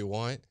whatever you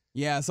want.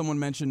 Yeah, someone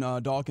mentioned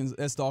Dawkins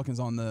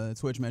on the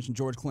Twitch mentioned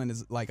George Clinton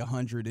is like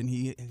 100 and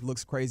he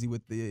looks crazy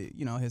with the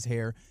his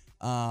hair.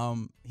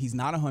 He's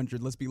not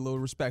 100. Let's be a little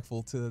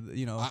respectful to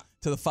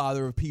to the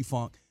father of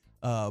P-Funk.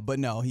 But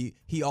no,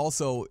 he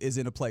also is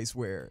in a place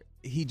where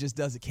he just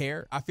doesn't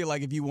care. I feel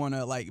like if you want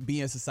to like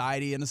be in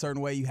society in a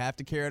certain way, you have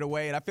to carry it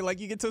away. And I feel like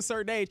you get to a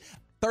certain age,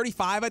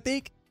 35, I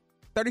think.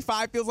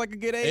 35 feels like a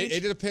good age.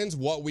 It depends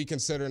what we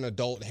consider an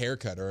adult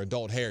haircut or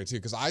adult hair too.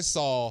 Because I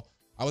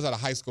was at a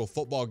high school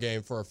football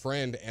game for a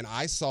friend, and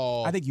I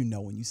think you know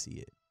when you see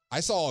it.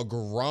 I saw a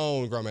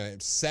grown man,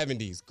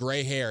 70s,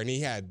 gray hair, and he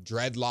had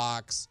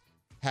dreadlocks,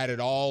 had it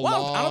all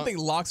long. I don't think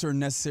locks are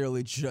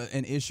necessarily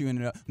an issue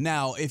in it.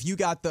 Now, if you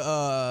got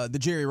the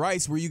Jerry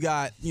Rice where you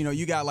got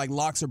like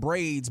locks or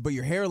braids, but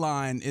your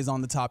hairline is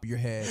on the top of your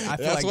head, I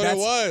feel that's like what it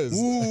was.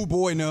 Ooh,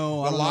 boy,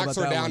 no. The locks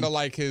were down to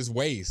like his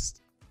waist.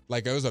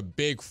 Like it was a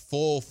big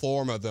full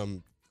form of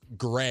them,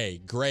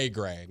 gray,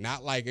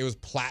 not like it was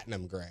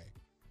platinum gray.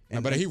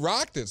 But he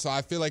rocked it, so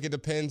I feel like it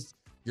depends.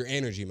 Your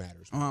energy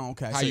matters. Oh,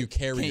 okay. How you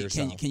carry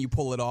yourself. Can you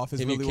pull it off?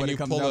 Is really what it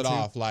comes down to. Can you pull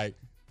it off? Like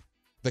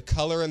the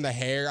color in the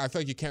hair. I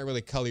feel like you can't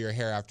really color your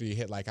hair after you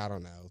hit like 30.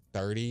 I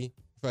feel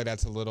like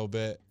that's a little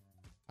bit.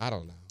 I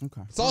don't know.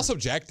 Okay. It's all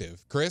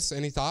subjective. Chris,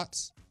 any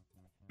thoughts?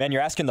 Man,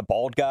 you're asking the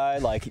bald guy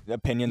like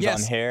opinions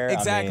on hair.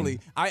 Exactly.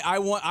 I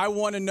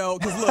want to know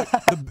because look.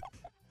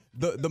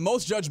 The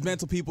most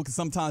judgmental people can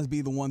sometimes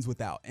be the ones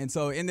without. And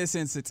so in this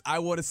instance, I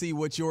want to see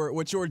what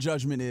your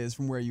judgment is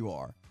from where you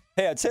are.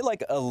 Hey, I'd say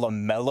like a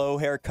LaMelo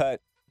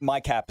haircut. My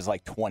cap is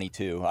like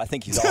 22. I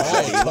think he's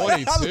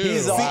already 22.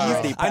 He's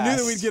already past. I knew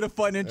that we'd get a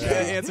fun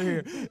answer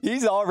here.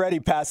 He's already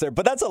past there,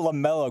 but that's a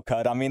LaMelo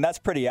cut. I mean, that's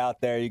pretty out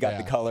there. You got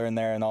the color in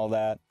there and all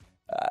that.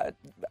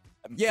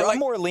 I'm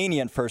more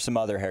lenient for some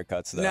other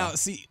haircuts though. Now,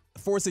 see,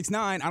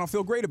 469, I don't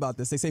feel great about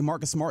this. They say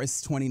Marcus Smart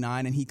is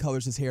 29 and he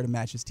colors his hair to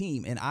match his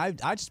team. And I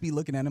just be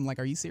looking at him like,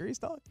 are you serious,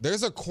 dog?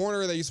 There's a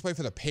corner that used to play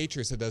for the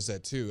Patriots that does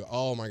that too.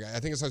 Oh my God. I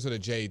think it starts with a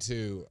J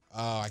too.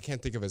 I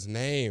can't think of his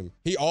name.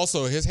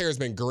 His hair has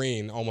been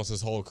green almost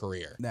his whole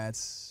career.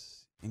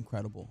 That's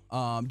incredible.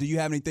 Do you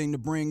have anything to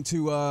bring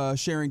to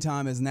sharing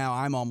time as now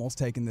I'm almost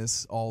taking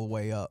this all the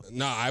way up?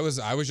 No, I was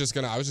just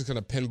gonna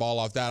pinball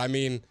off that. I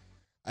mean,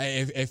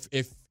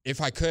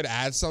 if I could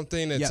add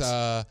something, it's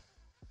yes.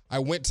 I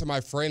went to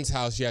my friend's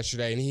house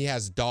yesterday, and he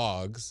has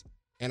dogs,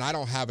 and I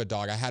don't have a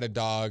dog. I had a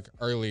dog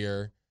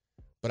earlier,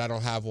 but I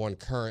don't have one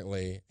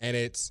currently. And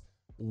it's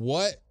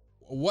what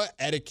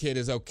etiquette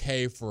is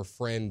okay for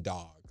friend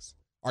dogs?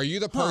 Are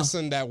you the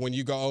person that when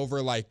you go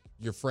over, like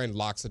your friend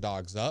locks the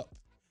dogs up?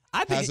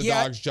 I think has the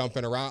dogs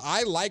jumping around.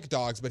 I like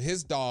dogs, but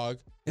his dog,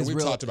 and we've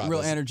talked about real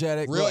this,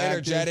 energetic, real active.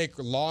 energetic,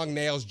 long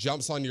nails,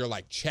 jumps on your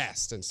like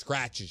chest and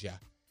scratches you.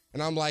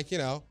 And I'm like,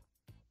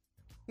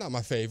 not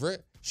my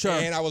favorite. Sure.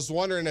 And I was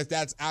wondering if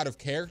that's out of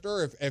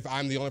character, if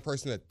I'm the only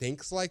person that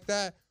thinks like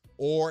that,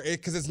 or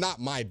because it's not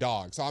my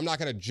dog, so I'm not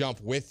gonna jump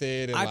with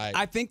it. And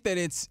I think that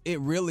it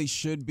really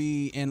should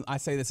be, and I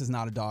say this is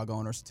not a dog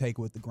owner, so take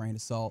it with a grain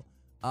of salt.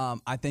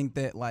 I think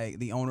that like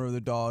the owner of the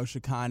dog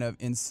should kind of,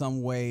 in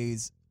some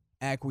ways,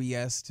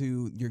 acquiesce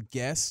to your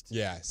guest.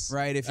 Yes.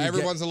 Right? If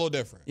everyone's a little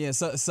different. Yeah,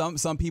 so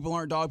some people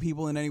aren't dog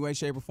people in any way,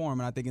 shape, or form.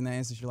 And I think in that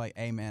instance, you're like,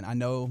 hey, man, I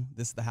know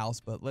this is the house,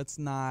 but let's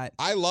not.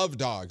 I love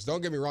dogs.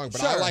 Don't get me wrong,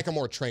 but I like a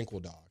more tranquil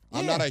dog. Yeah.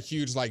 I'm not a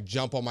huge, like,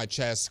 jump on my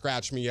chest,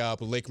 scratch me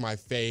up, lick my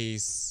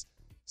face,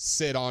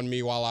 sit on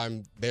me while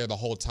I'm there the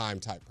whole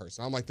time type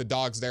person. I'm like, the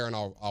dog's there, and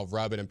I'll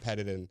rub it and pet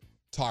it and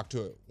talk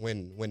to it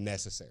when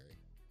necessary.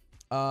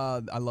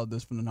 I love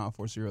this from the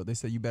 940. They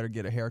said you better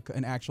get a haircut,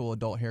 an actual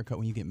adult haircut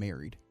when you get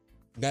married.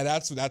 Now,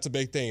 that's a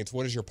big thing. It's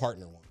what does your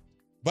partner want?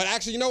 But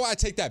actually, you know what? I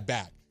take that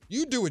back.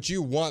 You do what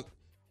you want,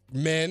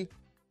 men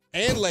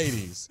and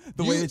ladies.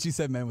 The way that you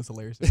said men was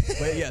hilarious.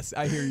 But yes,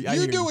 I hear you.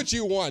 You do what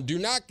you want. Do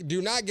not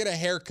get a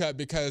haircut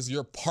because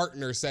your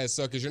partner says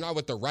so, because you're not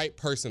with the right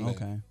person then.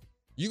 Okay.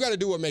 You got to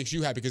do what makes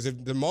you happy, because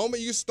if the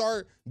moment you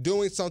start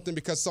doing something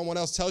because someone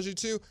else tells you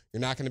to,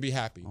 you're not going to be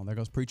happy. Oh, there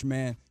goes preacher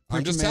man.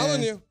 I'm just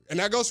telling you. And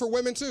that goes for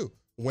women too.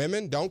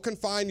 women, don't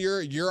confine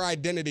your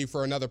identity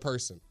for another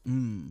person.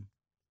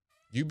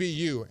 You be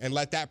you and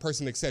let that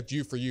person accept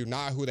you for you,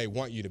 not who they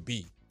want you to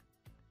be.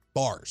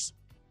 Bars.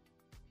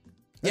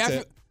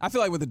 That's I feel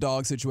like with the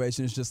dog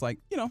situation, it's just like,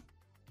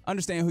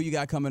 understand who you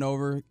got coming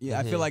over. Yeah,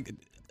 I feel like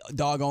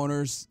dog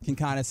owners can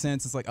kind of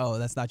sense it's like,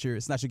 oh, it's not your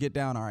get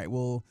down. All right,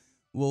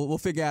 we'll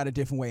figure out a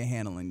different way of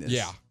handling this.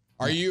 Yeah.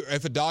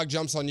 If a dog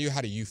jumps on you,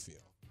 how do you feel?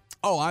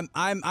 Oh,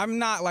 I'm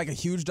not like a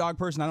huge dog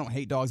person. I don't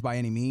hate dogs by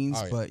any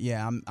means, but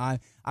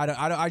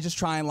I just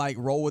try and like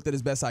roll with it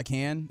as best I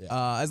can.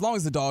 Yeah. As long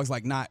as the dog's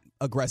like not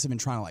aggressive and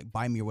trying to like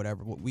bite me or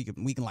whatever, we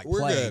can like We're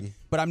play. Good.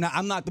 But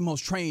I'm not the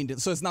most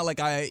trained, so it's not like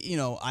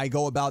I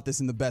go about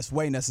this in the best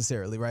way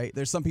necessarily, right?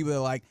 There's some people that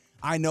are like,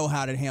 I know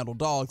how to handle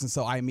dogs, and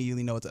so I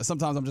immediately know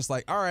sometimes I'm just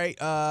like, all right,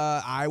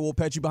 I will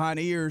pet you behind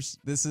the ears.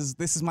 This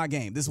is my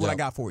game. This is what I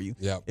got for you.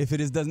 Yep. If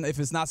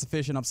it's not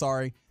sufficient, I'm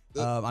sorry.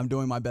 I'm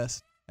doing my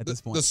best. At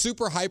this point. The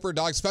super hyper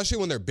dogs, especially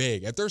when they're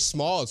big. If they're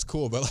small, it's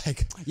cool, but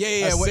like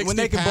when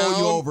they can bowl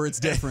you over, it's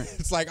different.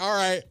 It's like, all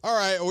right,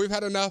 well, we've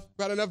had enough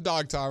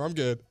dog time. I'm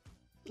good.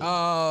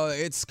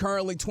 It's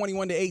currently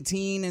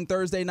 21-18 in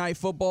Thursday night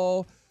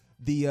football.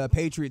 The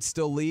Patriots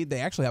still lead. They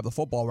actually have the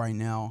football right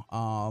now.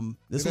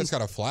 This one's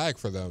got a flag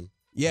for them.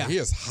 Yeah, he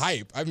is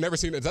hype. I've never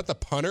seen it. Is that the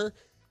punter?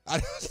 I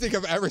don't think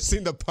I've ever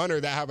seen the punter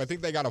that have. I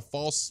think they got a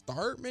false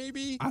start,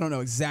 maybe. I don't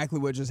know exactly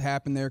what just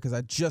happened there because I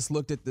just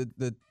looked at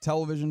the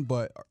television,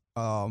 but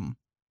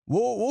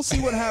we'll see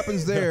what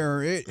happens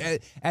there.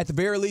 At the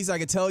very least, I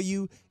can tell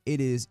you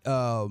it is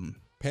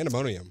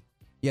pandemonium.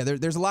 Yeah,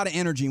 there's a lot of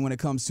energy when it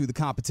comes to the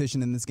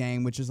competition in this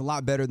game, which is a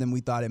lot better than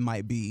we thought it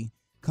might be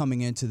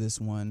coming into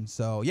this one.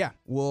 So, yeah,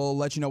 we'll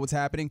let you know what's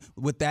happening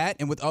with that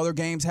and with other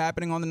games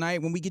happening on the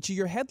night when we get you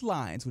your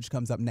headlines, which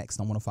comes up next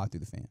on 105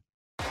 Through the Fan.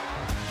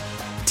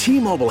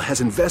 T-Mobile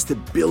has invested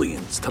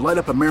billions to light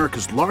up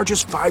America's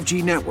largest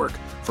 5G network,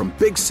 from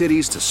big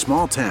cities to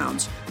small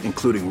towns,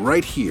 including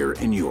right here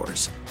in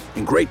yours.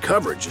 And great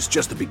coverage is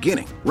just the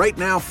beginning. Right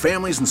now,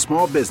 families and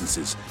small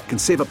businesses can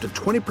save up to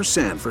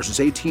 20% versus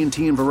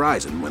AT&T and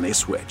Verizon when they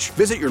switch.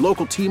 Visit your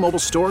local T-Mobile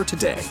store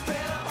today.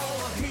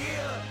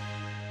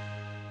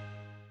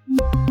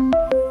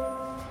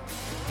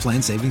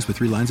 Plan savings with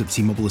 3 lines of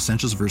T-Mobile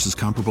Essentials versus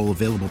comparable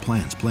available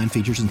plans. Plan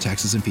features and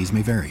taxes and fees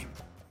may vary.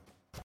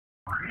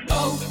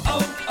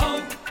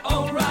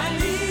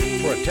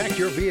 Protect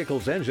your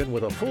vehicle's engine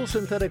with a full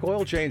synthetic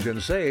oil change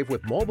and save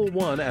with Mobil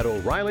 1 at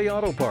O'Reilly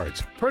Auto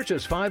Parts.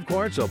 Purchase 5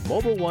 quarts of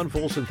Mobil 1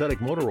 full synthetic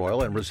motor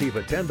oil and receive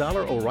a $10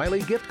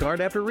 O'Reilly gift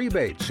card after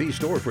rebate. See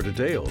store for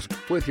details.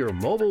 With your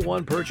Mobil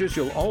 1 purchase,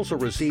 you'll also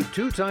receive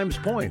 2 times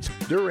points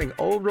during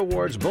O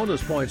Rewards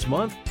Bonus Points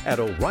Month at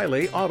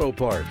O'Reilly Auto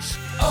Parts.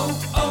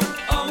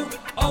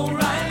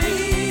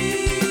 O'Reilly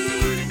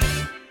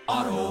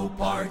Auto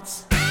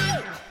Parts.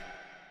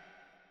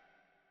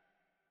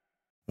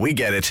 We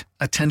get it.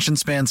 Attention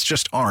spans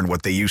just aren't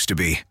what they used to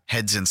be.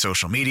 Heads in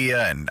social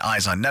media and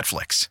eyes on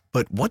Netflix.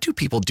 But what do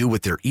people do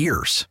with their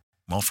ears?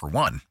 Well, for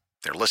one,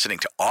 they're listening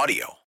to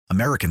audio.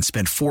 Americans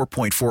spend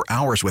 4.4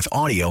 hours with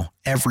audio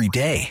every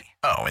day.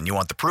 Oh, and you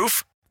want the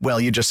proof?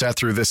 Well, you just sat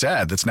through this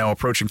ad that's now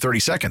approaching 30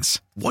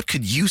 seconds. What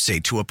could you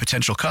say to a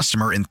potential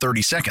customer in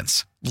 30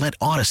 seconds? Let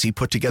Odyssey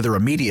put together a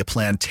media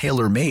plan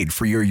tailor-made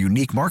for your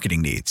unique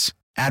marketing needs.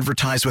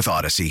 Advertise with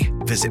Odyssey.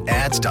 Visit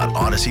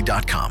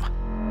ads.odyssey.com.